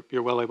level and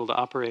you're well able to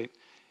operate,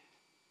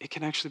 it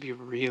can actually be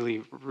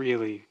really,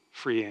 really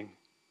freeing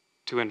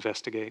to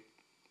investigate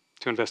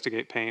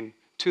pain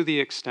to the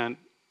extent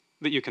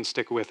that you can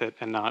stick with it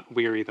and not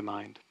weary the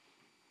mind.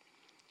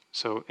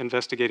 So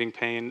investigating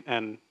pain,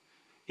 and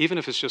even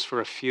if it's just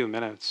for a few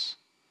minutes,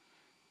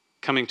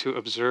 coming to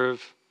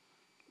observe,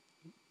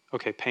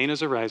 okay, pain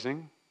is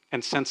arising,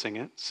 and sensing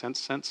it,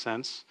 sense,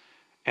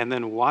 and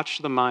then watch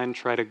the mind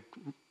try to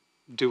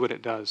do what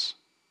it does.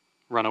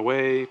 Run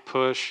away,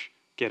 push,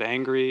 get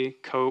angry,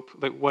 cope,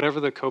 like whatever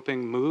the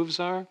coping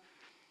moves are,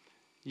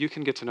 you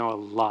can get to know a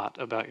lot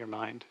about your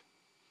mind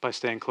by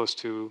staying close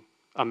to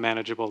a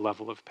manageable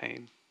level of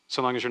pain,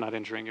 so long as you're not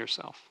injuring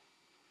yourself.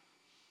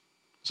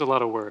 There's a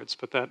lot of words,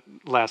 but that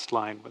last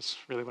line was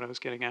really what I was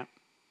getting at.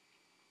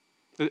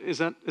 Is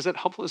that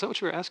helpful? Is that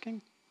what you were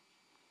asking?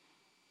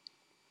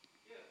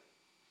 Yeah.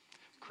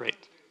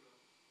 Great.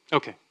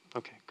 Okay,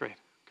 great.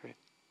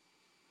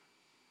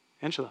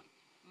 Angela.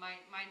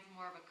 Mine's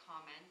more of a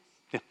comment.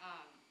 Yeah.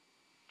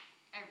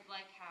 I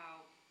like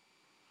how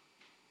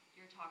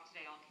your talk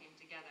today all came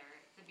together.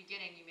 At the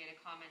beginning, you made a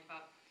comment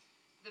about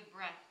the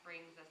breath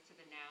brings us to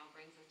the now,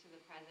 brings us to the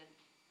present.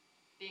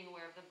 Being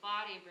aware of the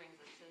body brings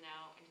us to the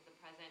now, into the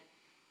present.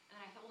 And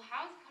then I thought, well,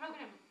 how is Kodo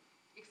going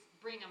to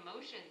bring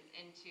emotions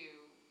into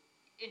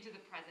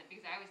the present?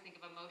 Because I always think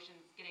of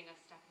emotions getting us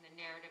stuck in the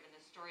narrative and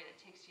the story that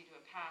takes you to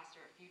a past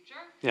or a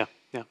future. Yeah.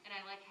 And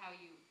I like how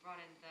you brought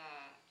in the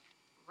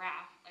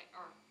raft,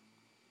 or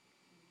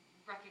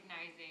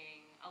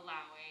recognizing,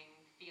 allowing,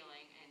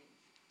 feeling, and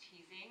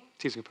teasing.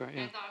 Teasing apart, And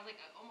yeah. I thought it was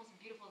like almost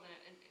beautiful than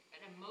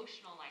an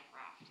emotional like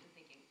raft, and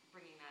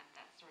bringing that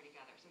story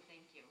together. So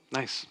thank you.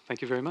 Nice.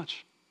 Thank you very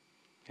much.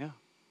 Yeah.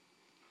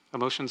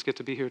 Emotions get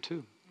to be here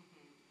too.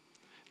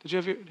 Mm-hmm. Did you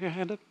have your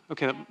hand up?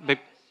 Okay. Yeah, I was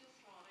just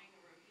wanting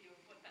a review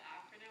of what the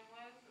acronym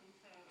was, and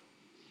so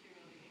she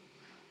really.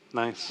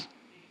 Nice.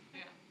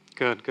 Yeah.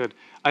 Good.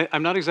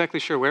 I'm not exactly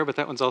sure where, but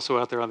that one's also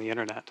out there on the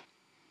internet.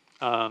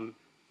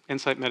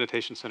 Insight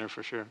Meditation Center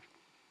for sure.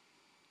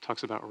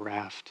 Talks about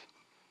raft.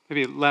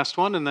 Maybe last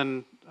one, and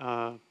then. Yeah.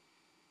 One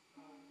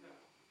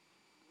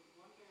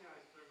thing I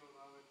struggle a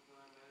lot with when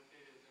I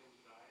meditate is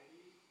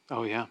anxiety.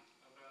 Oh yeah.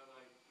 About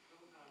like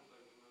sometimes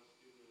like the most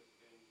stupidest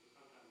things, but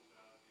sometimes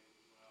valid things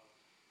as well.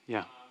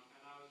 Yeah.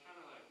 And I was trying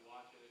to like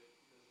watch it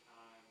this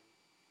time,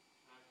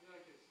 and I feel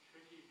like it's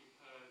tricky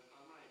because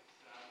unlike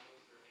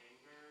sadness or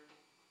anger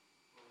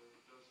or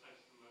those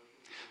types of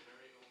emotions that are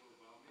very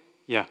overwhelming,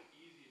 Yeah. it's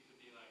easy to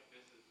be like,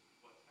 this is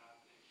what's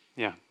happening.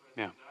 Yeah.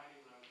 Whereas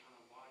anxiety, when I was trying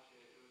to watch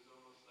it, it was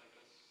almost like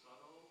a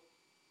subtle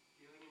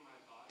feeling in my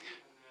body,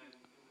 and then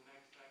in the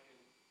next second,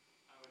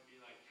 I would be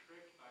like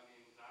tricked by the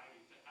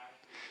anxiety to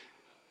actually think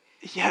about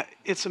it. Yeah.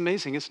 It's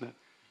amazing, isn't it?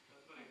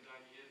 That's what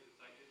anxiety is. It's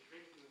like it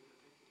tricks you into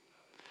thinking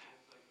about it. And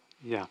it's like,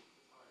 Yeah.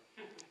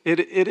 it's hard.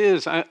 It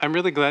is. I'm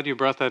really glad you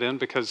brought that in,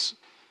 because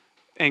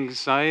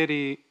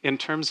anxiety, in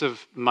terms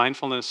of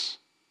mindfulness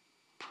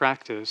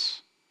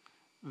practice,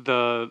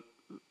 the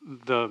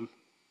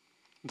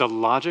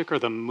logic or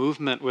the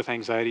movement with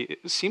anxiety,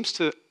 it seems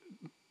to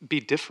be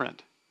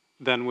different.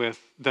 than with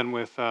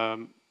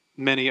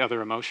many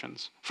other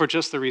emotions for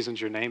just the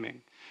reasons you're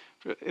naming.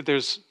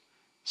 There's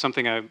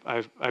something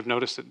I've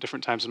noticed at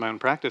different times in my own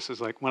practice is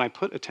like when I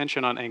put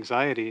attention on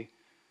anxiety,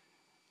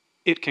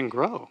 it can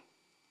grow.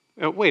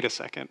 Wait a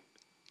second.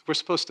 We're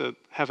supposed to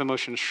have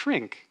emotions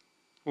shrink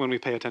when we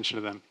pay attention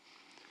to them.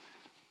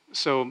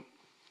 So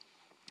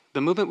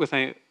the movement with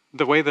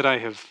the way that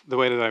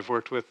I've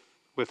worked with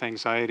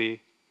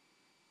anxiety,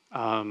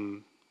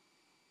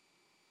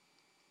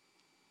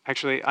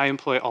 actually I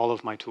employ all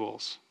of my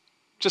tools,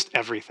 just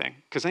everything,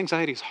 because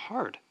anxiety is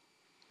hard.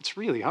 It's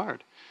really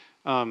hard,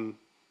 and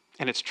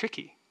it's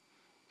tricky.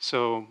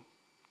 So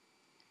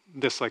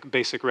this like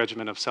basic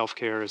regimen of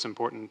self-care is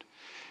important.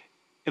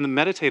 In the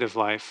meditative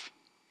life,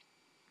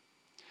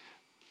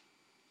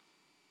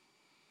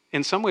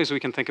 in some ways we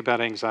can think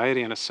about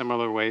anxiety in a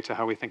similar way to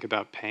how we think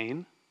about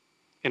pain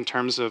in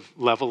terms of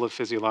level of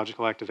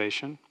physiological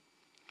activation.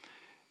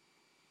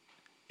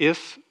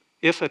 If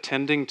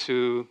attending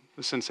to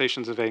the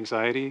sensations of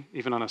anxiety,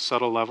 even on a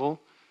subtle level,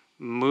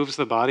 moves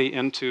the body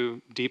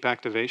into deep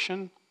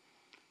activation,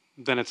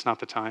 then it's not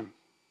the time.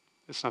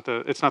 It's not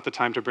the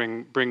time to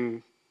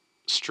bring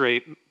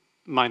straight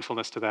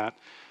mindfulness to that.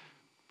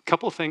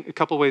 A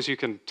couple ways you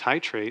can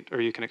titrate, or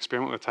you can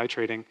experiment with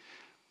titrating.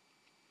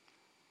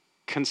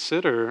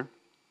 Consider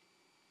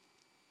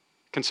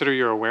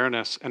your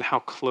awareness and how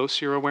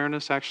close your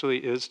awareness actually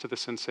is to the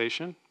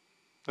sensation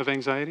of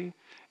anxiety,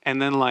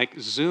 and then like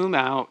zoom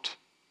out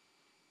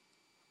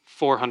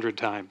 400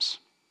 times.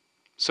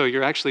 So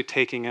you're actually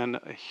taking in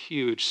a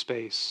huge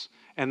space,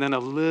 and then a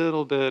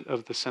little bit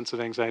of the sense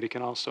of anxiety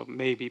can also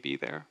maybe be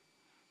there.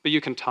 But you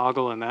can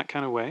toggle in that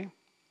kind of way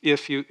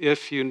if you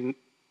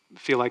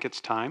feel like it's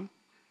time.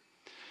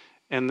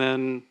 And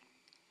then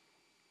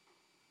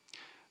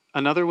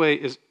another way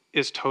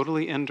is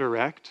totally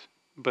indirect,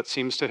 but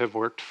seems to have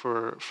worked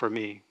for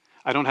me.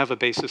 I don't have a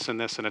basis in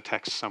this in a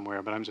text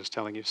somewhere, but I'm just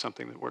telling you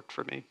something that worked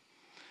for me.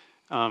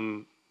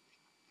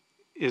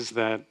 Is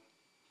that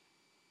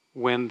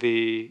when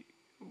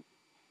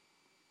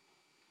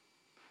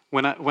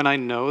I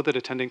know that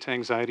attending to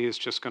anxiety is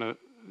just going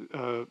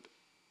to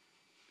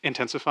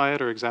intensify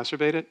it or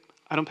exacerbate it,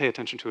 I don't pay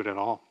attention to it at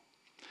all.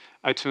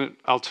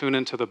 I'll tune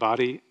into the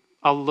body.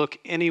 I'll look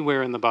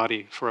anywhere in the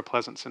body for a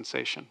pleasant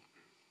sensation,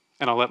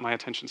 and I'll let my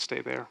attention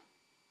stay there.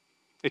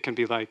 It can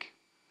be like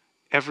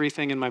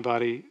everything in my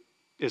body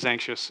is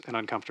anxious and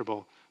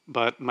uncomfortable,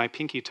 but my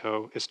pinky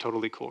toe is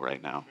totally cool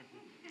right now.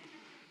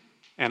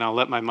 And I'll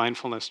let my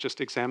mindfulness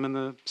just examine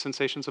the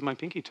sensations of my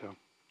pinky toe.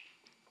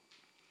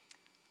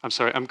 I'm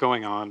sorry, I'm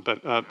going on, but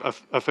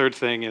a third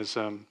thing is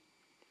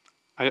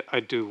I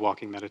do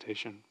walking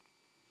meditation.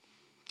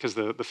 Because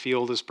the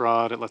field is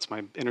broad, it lets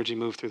my energy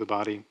move through the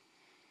body.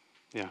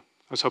 Yeah,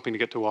 I was hoping to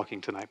get to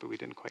walking tonight, but we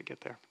didn't quite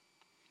get there.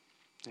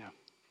 Yeah.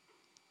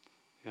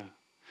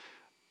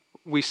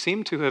 We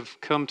seem to have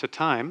come to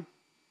time.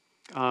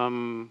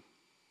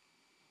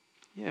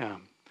 Yeah,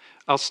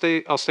 I'll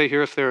stay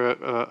here if there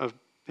are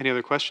any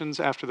other questions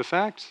after the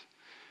fact.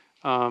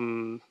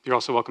 You're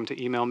also welcome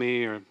to email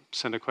me or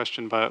send a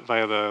question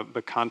via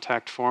the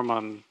contact form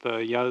on the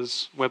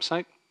Yuz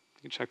website.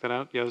 You can check that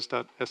out,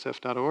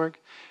 yuz.sf.org.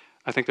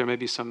 I think there may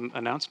be some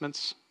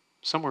announcements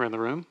somewhere in the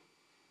room.